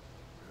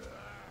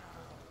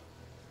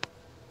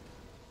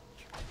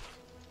 Mucho.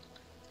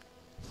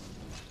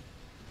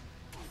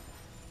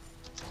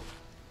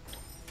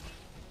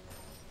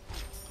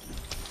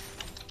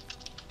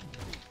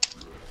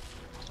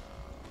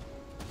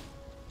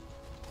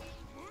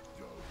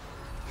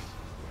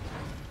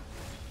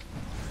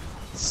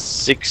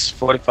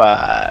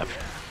 6:45.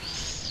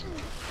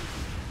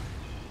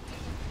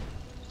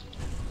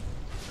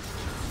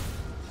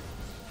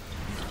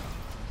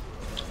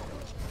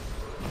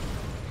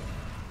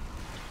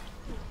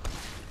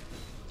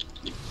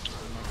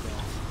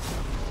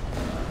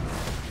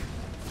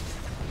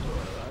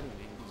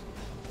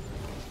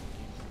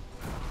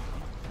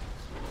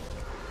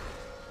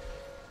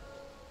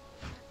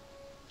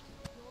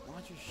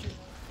 Watch your shit.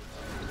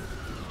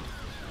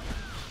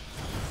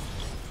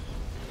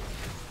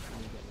 Let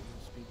me get a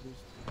little speed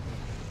boost.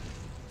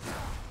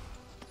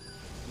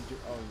 You do,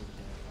 oh, you're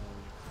dead.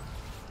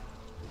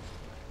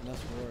 And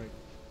that's Warwick.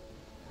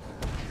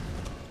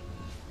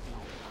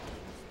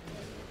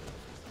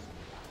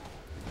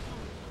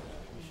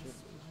 We should.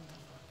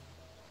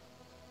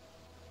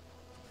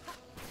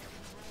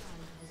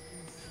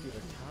 Dude,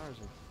 our towers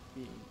are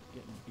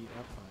getting beat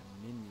up by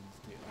minions,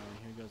 dude. Oh,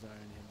 here goes our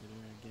inhibitor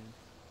again.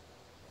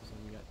 So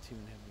we got 2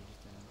 inhibitors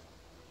down.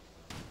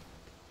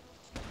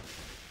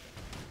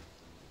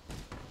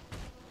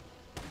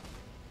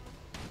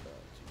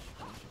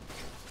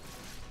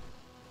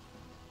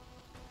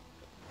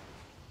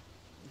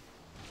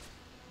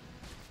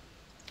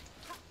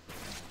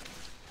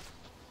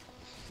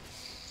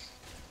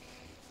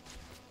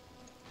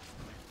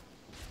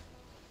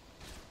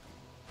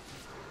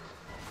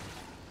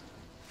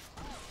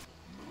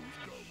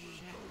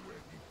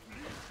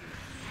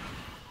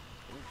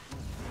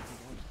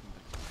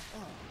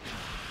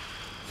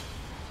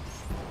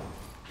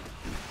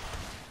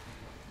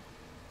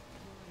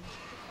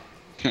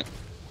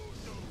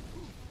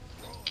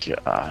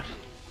 god.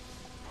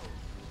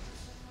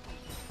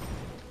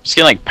 Just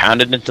getting like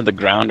pounded into the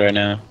ground right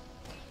now.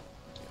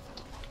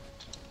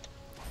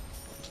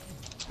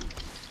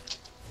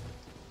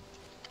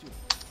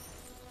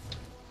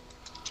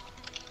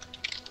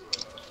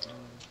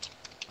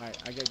 Alright,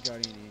 I got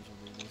Guardian Angel,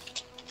 dude.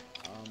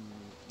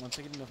 Once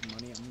I get enough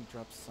money, I'm gonna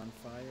drop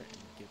Sunfire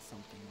and get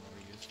something more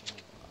useful.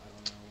 I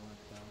don't know what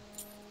though.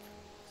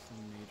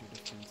 Some major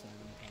defense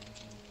item probably.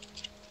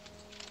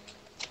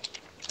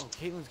 Oh,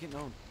 Caitlyn's getting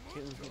owned.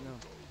 Caitlyn's getting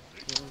owned.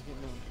 Caitlyn's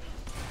getting owned.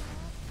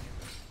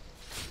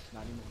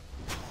 Not anymore.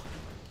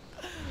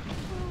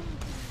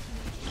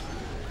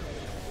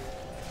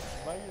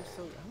 Why are you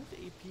so... How much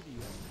AP do you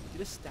have?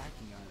 Get a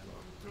stacking item.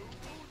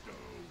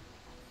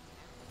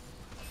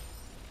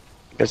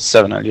 Got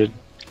 700.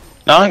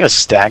 No, I got a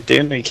stack,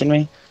 dude. Are you kidding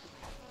me?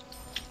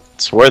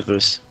 It's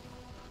worthless.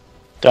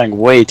 Dying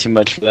way too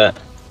much for that.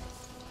 Can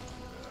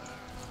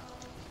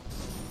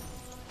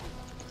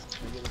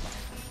I get a box?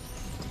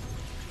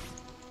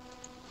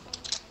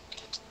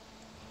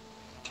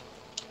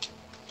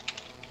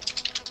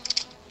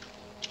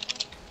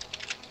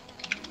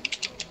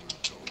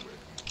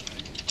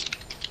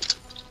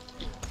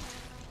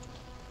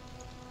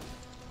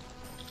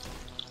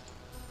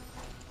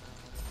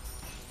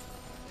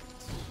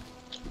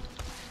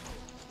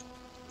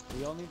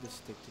 We all need to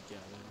stick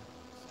together.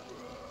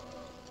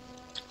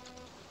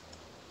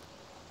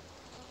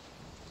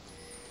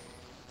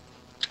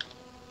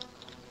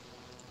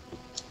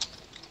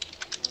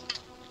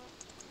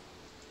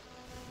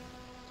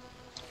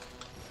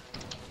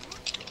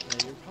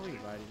 Yeah, you're probably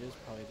right. It is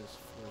probably this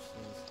force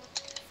loss.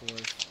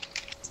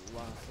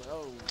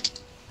 Oh,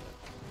 shit.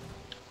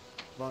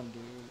 Run,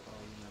 dude.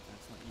 Oh, no,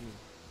 that's not you.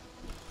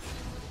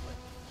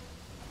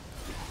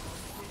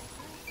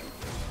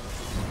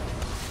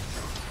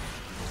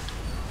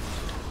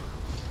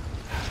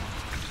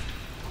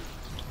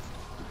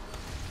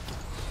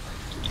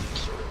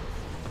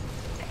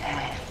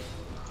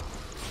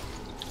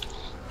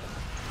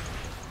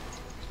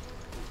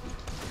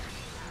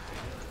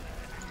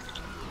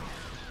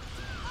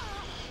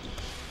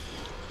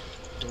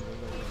 Go, go, go, go,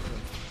 go.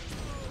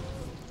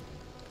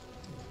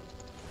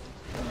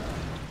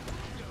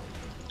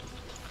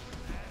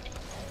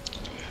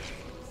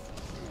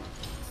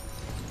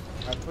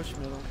 I push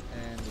middle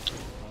and we push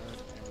hard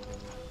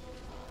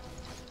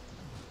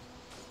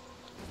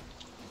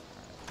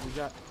and we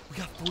go. Alright, we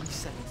got 40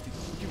 seconds, dude.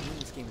 We can win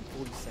this game in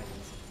 40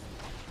 seconds.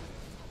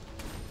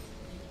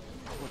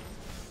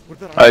 What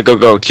about Alright, go,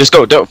 go. Just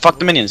go. Don't fuck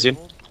the minions, dude.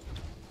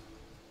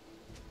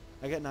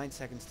 I got 9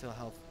 seconds till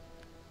health.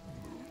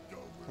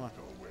 Come on.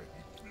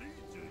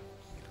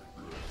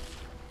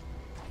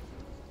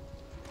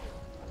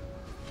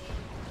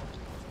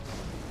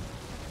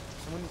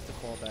 Someone needs to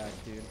fall back,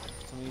 dude.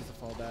 Someone needs to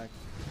fall back.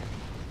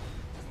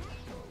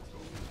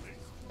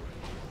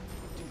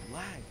 Dude,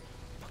 lag.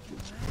 Fucking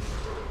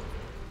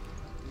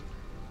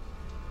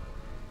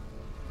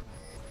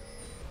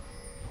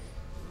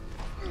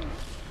lag.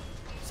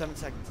 7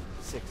 seconds.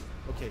 6.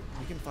 Okay,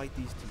 we can fight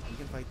these two. We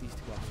can fight these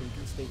two off, so we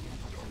can stay here.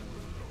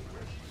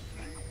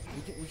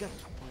 We got.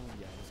 Oh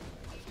yeah.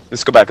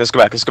 Let's go back. Let's go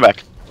back. Let's go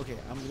back. Okay,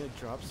 I'm gonna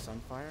drop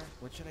Sunfire.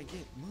 What should I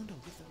get? Mundo,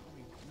 get the.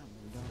 Not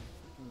Mundo.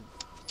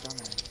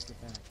 Fucking dumbass,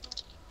 get back.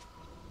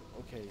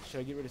 Okay, should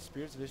I get rid of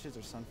Spirits Vicious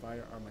or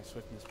Sunfire or my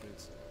Swiftness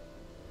boots?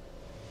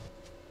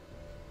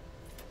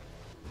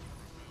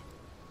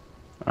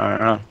 I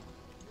don't know.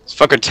 This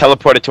fucker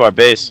teleported to our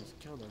base. Almost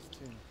killed us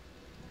too.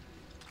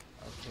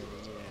 Okay,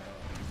 yeah.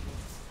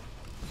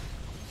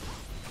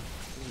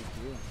 What do we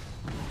do?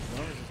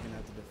 One of us is gonna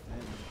have to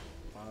defend.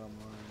 Bottom line.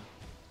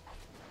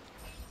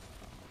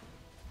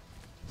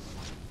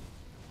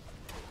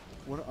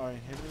 What are our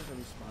inhibitors are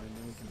respawning?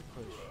 Then we can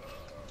push.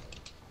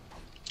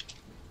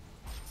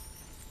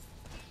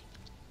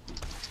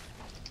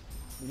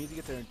 We need to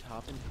get their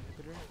top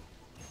inhibitor.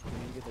 We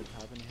need to get their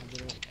top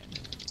inhibitor and.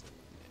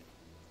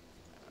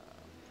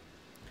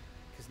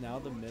 Because now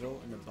the middle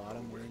and the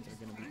bottom lanes are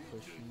going to be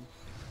pushing,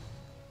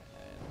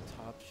 and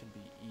top should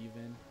be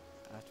even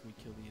after we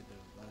kill the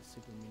last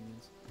super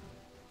minions.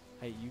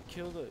 Hey, you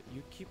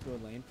keep the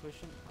lane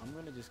pushing. I'm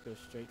going to just go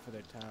straight for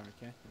their tower,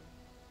 okay?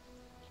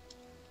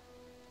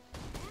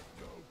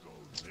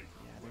 Yeah,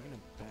 they're going to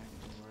back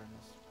toward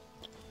us.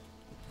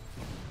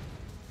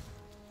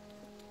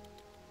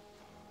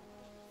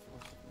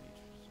 Force of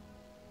nature.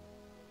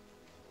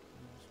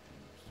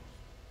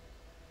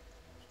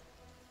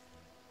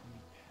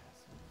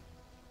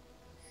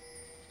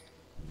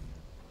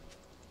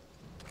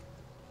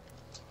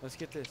 Let's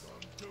get this.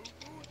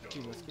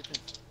 Dude, let's get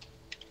this.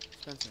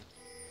 Spencer.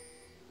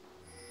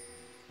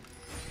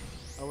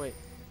 Oh, wait.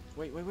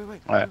 Wait.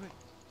 Alright.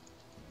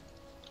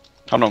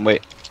 Hold on,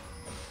 wait.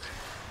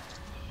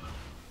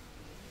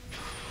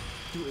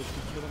 Dude, if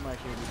we kill him right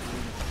here, we can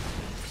win it.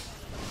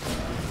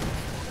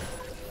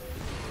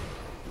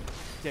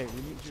 Okay,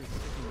 we need your...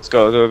 Let's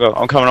go, go, go.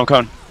 I'm coming, I'm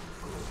coming. Get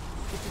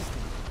this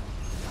thing.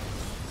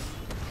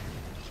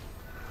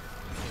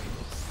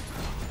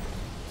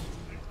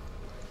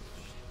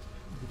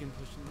 We can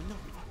push him. No,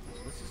 fuck this.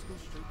 Let's just go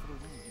straight for the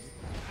win, dude.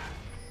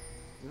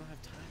 We don't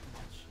have time for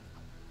that shit.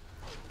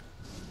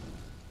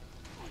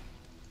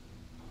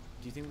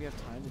 Do you think we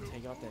have time to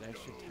take out that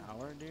extra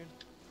tower, dude?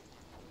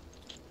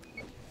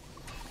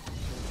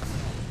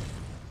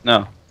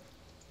 No.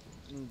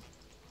 Mm,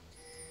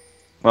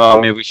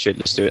 Well, maybe we should.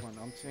 Let's do which it. one?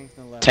 I'm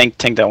tanking the left.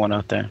 Tank that one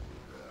out there. Right.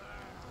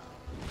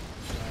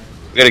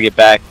 We gotta get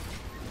back,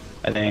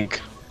 I think.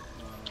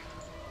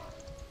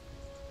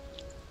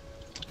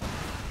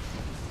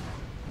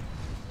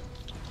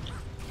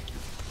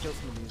 Kill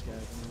some of these guys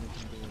and then we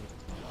can do it.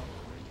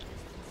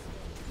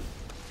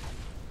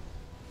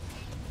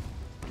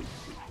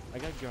 I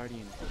got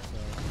Guardian, so I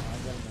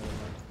got another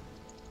one.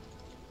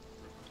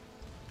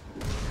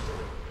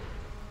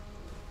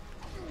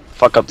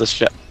 Fuck up this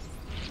shit.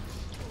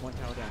 One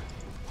tower down.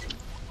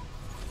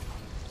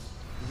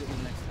 You get me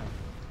the next tower.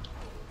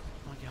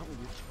 Come on, help me,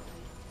 dude.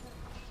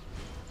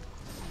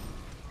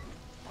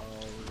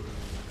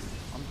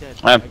 Oh, I'm dead.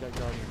 I am. I got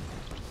Guardian,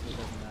 so it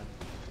doesn't matter.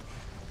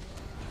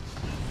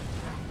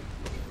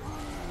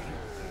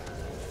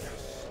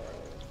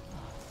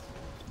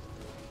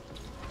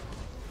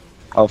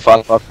 Oh fuck.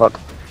 I don't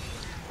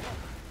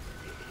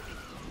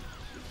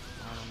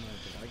know,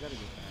 dude. I gotta get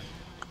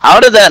back. How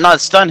did that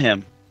not stun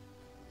him?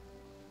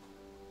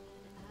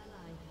 Ally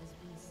has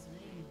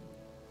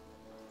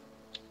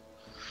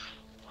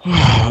been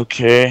slain.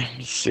 Okay,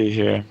 let's see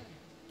here.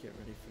 Get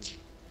ready for the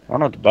I don't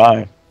know what to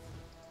buy.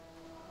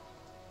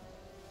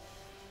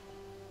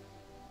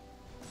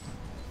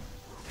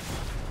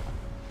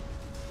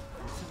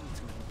 Something's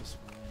gonna help us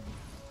win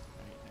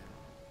right now.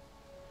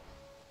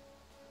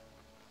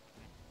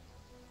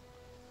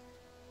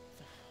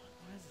 The fuck?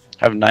 Why is this?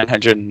 I have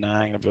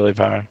 909 ability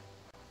power. Put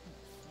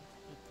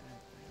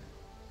that there.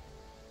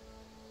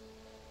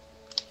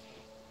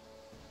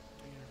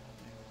 300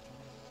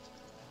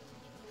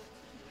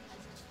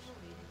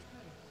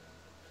 damage.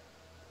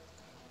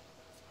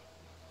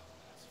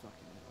 Let's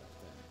fucking hit up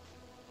there.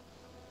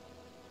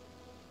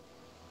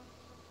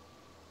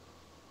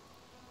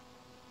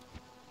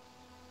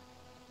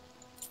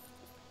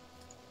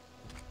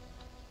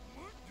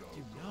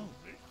 Dude, no!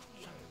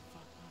 Shut the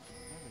fuck up.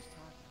 Whoever's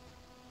talking.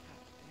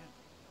 God damn.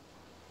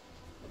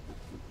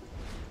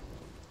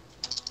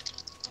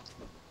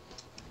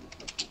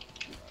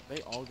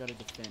 They all gotta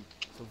defend.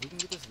 So if we can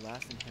get this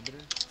last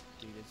inhibitor,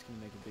 dude, it's gonna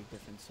make a big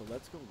difference. So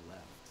let's go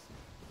left.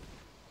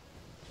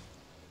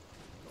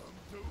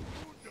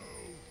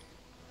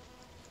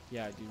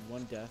 Yeah, dude,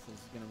 one death is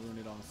gonna ruin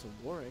it all. So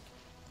Warwick,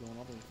 going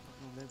all the way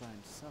fucking over there by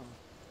himself,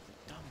 is a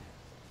dumbass.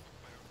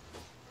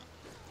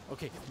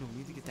 Okay, no, we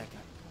need to get that guy.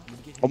 We need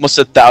to get him. Almost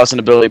 1,000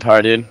 ability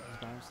power, dude. He's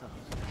by himself.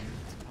 I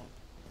need some help.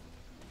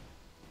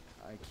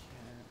 I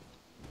can't.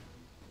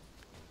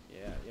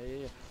 Yeah.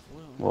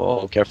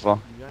 Whoa, careful.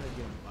 You gotta get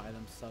him by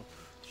themselves.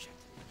 Shit.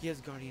 He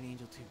has Guardian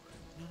Angel too.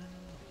 No.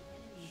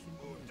 Shit.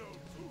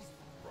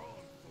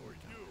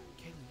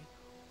 Caitlyn, you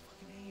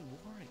fucking A,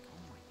 Warwick. Oh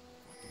my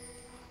fucking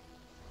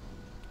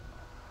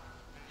god.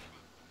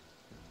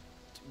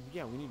 Dude,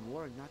 yeah, we need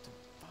Warwick not to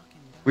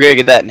fucking die. We gotta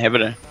get that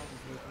inhibitor.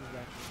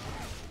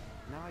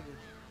 Now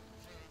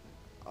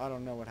I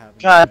don't know what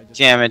happened. God I just-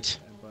 damn it.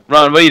 but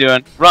Run, what are you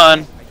doing? Run!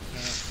 I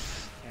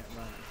can't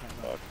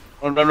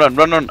run.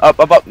 Run,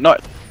 up,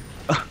 north.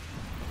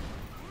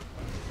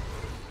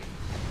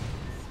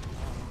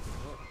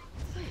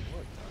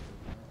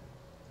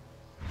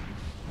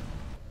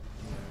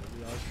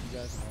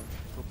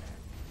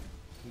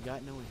 We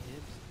got no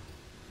inhibs.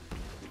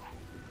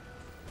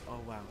 Oh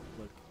wow,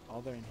 look,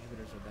 all their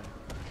inhibitors are back.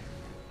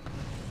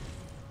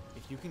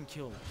 If you can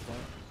kill one,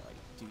 like,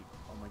 dude,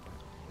 oh my god.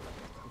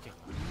 Okay.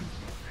 Come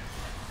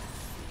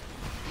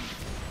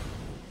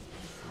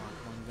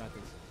on, you got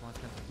this. Come on,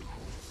 Spencer.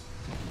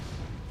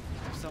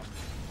 Do something.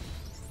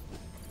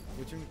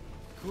 What's your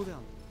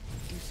cooldown?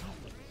 Do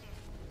something.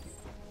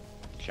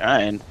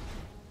 Trying.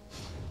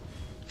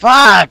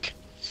 Fuck!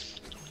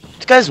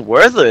 This guy's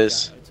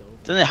worthless. Yeah, it's over.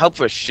 Doesn't help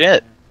for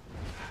shit.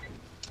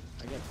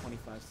 I got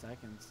 25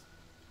 seconds.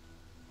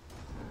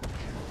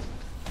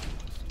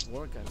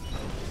 Warwick got it.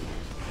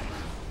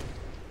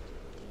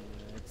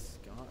 Yeah, it's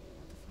gone. What the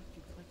fuck are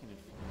you clicking it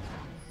for?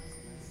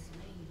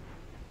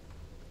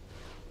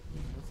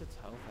 What's its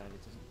health at?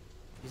 It doesn't.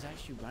 He's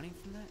actually running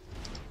from that?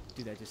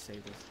 Dude, I just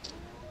saved this.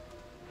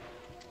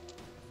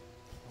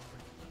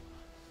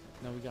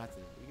 No, we got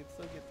this. We can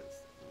still get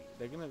this.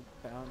 They're gonna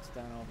bounce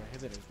down all the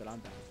inhibitors, but I'm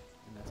down.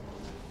 And that's all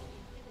that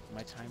matters.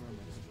 My timer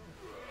matters.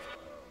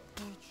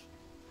 Bitch.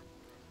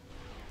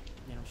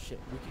 You know, shit.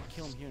 We could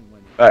kill him here and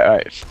win.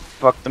 Alright,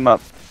 fuck them up.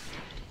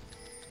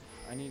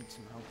 I need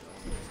some help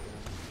though.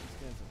 This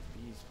guy's a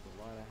beast with a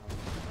lot of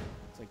health.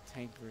 It's like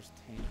tank versus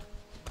tank.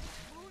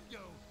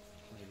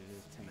 Wait, it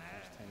is tank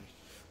versus tank.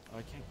 Oh,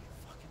 I can't get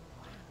fucking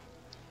lag.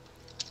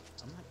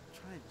 I'm not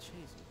trying to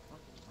chase you.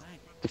 Fucking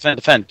lag.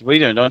 Defend. What are you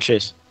doing? Don't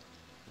chase.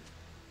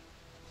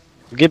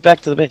 Get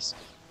back to the base.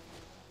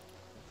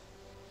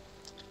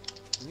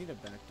 We need a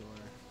back door.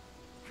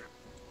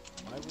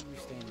 Why would we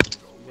stay in this?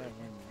 We gotta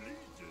win this.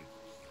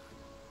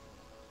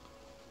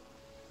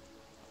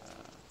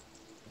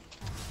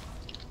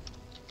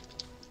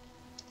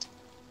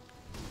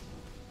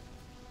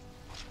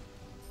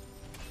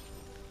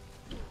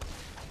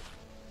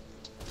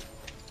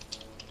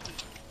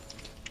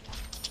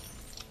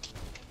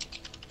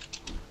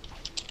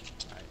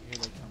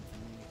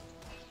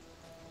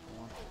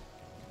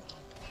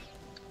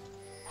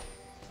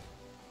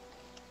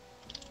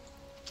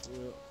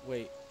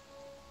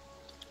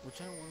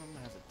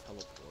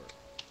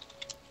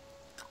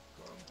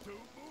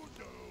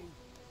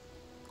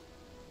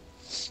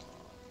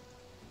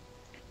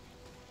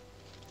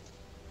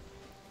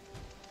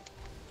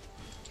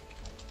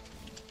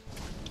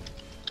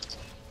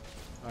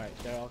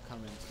 They're all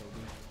coming, so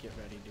we get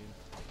ready, dude.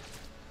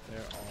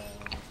 They're all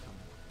coming.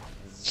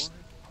 What?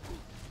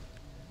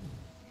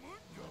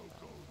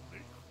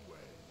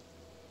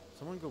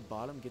 Someone go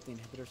bottom, get the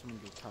inhibitor. Someone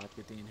go top,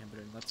 get the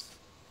inhibitor. And let's,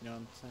 you know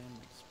what I'm saying?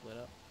 Like split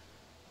up.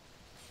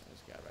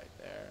 This guy right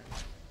there.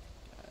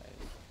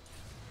 Guys.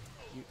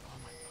 You, oh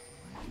my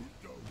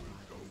god.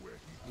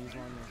 These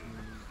ones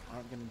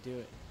aren't gonna do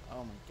it.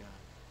 Oh my god.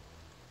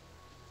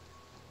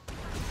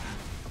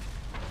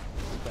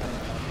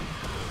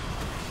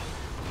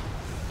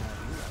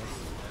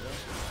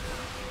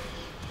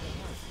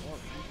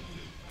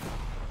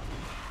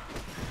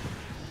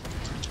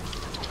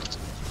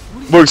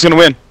 Borg's gonna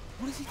win.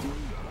 What is he doing?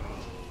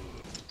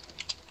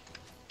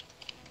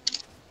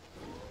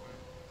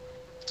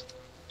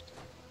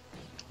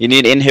 You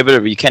need inhibitor,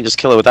 but you can't just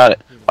kill it without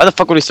it. Why the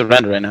fuck would he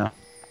surrender right now?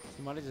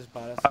 He might have just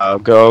bought us. Oh,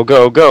 go,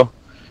 go, go.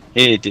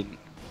 He didn't.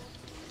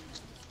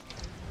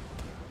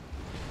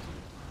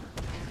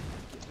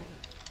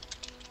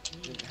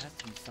 There has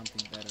to be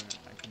something better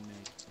I can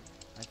make.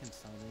 I can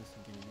sell this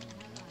and get it in.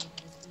 Ally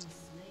has been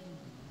slain.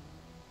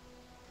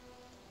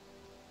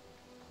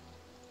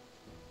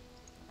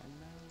 And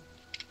now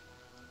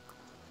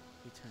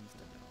he turns the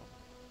middle.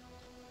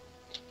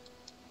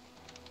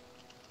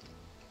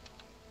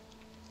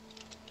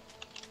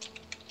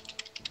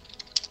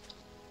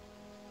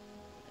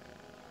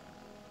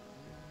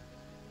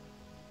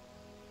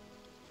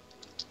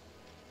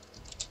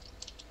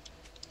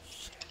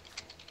 Shit.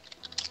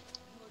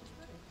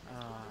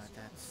 Ah,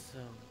 that's so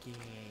gay.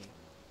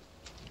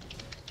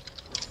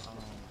 Oh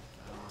my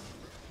god.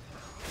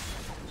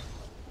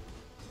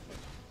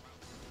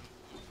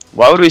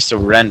 Why would we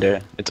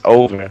surrender? It's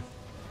over.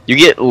 You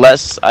get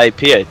less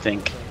IP, I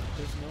think.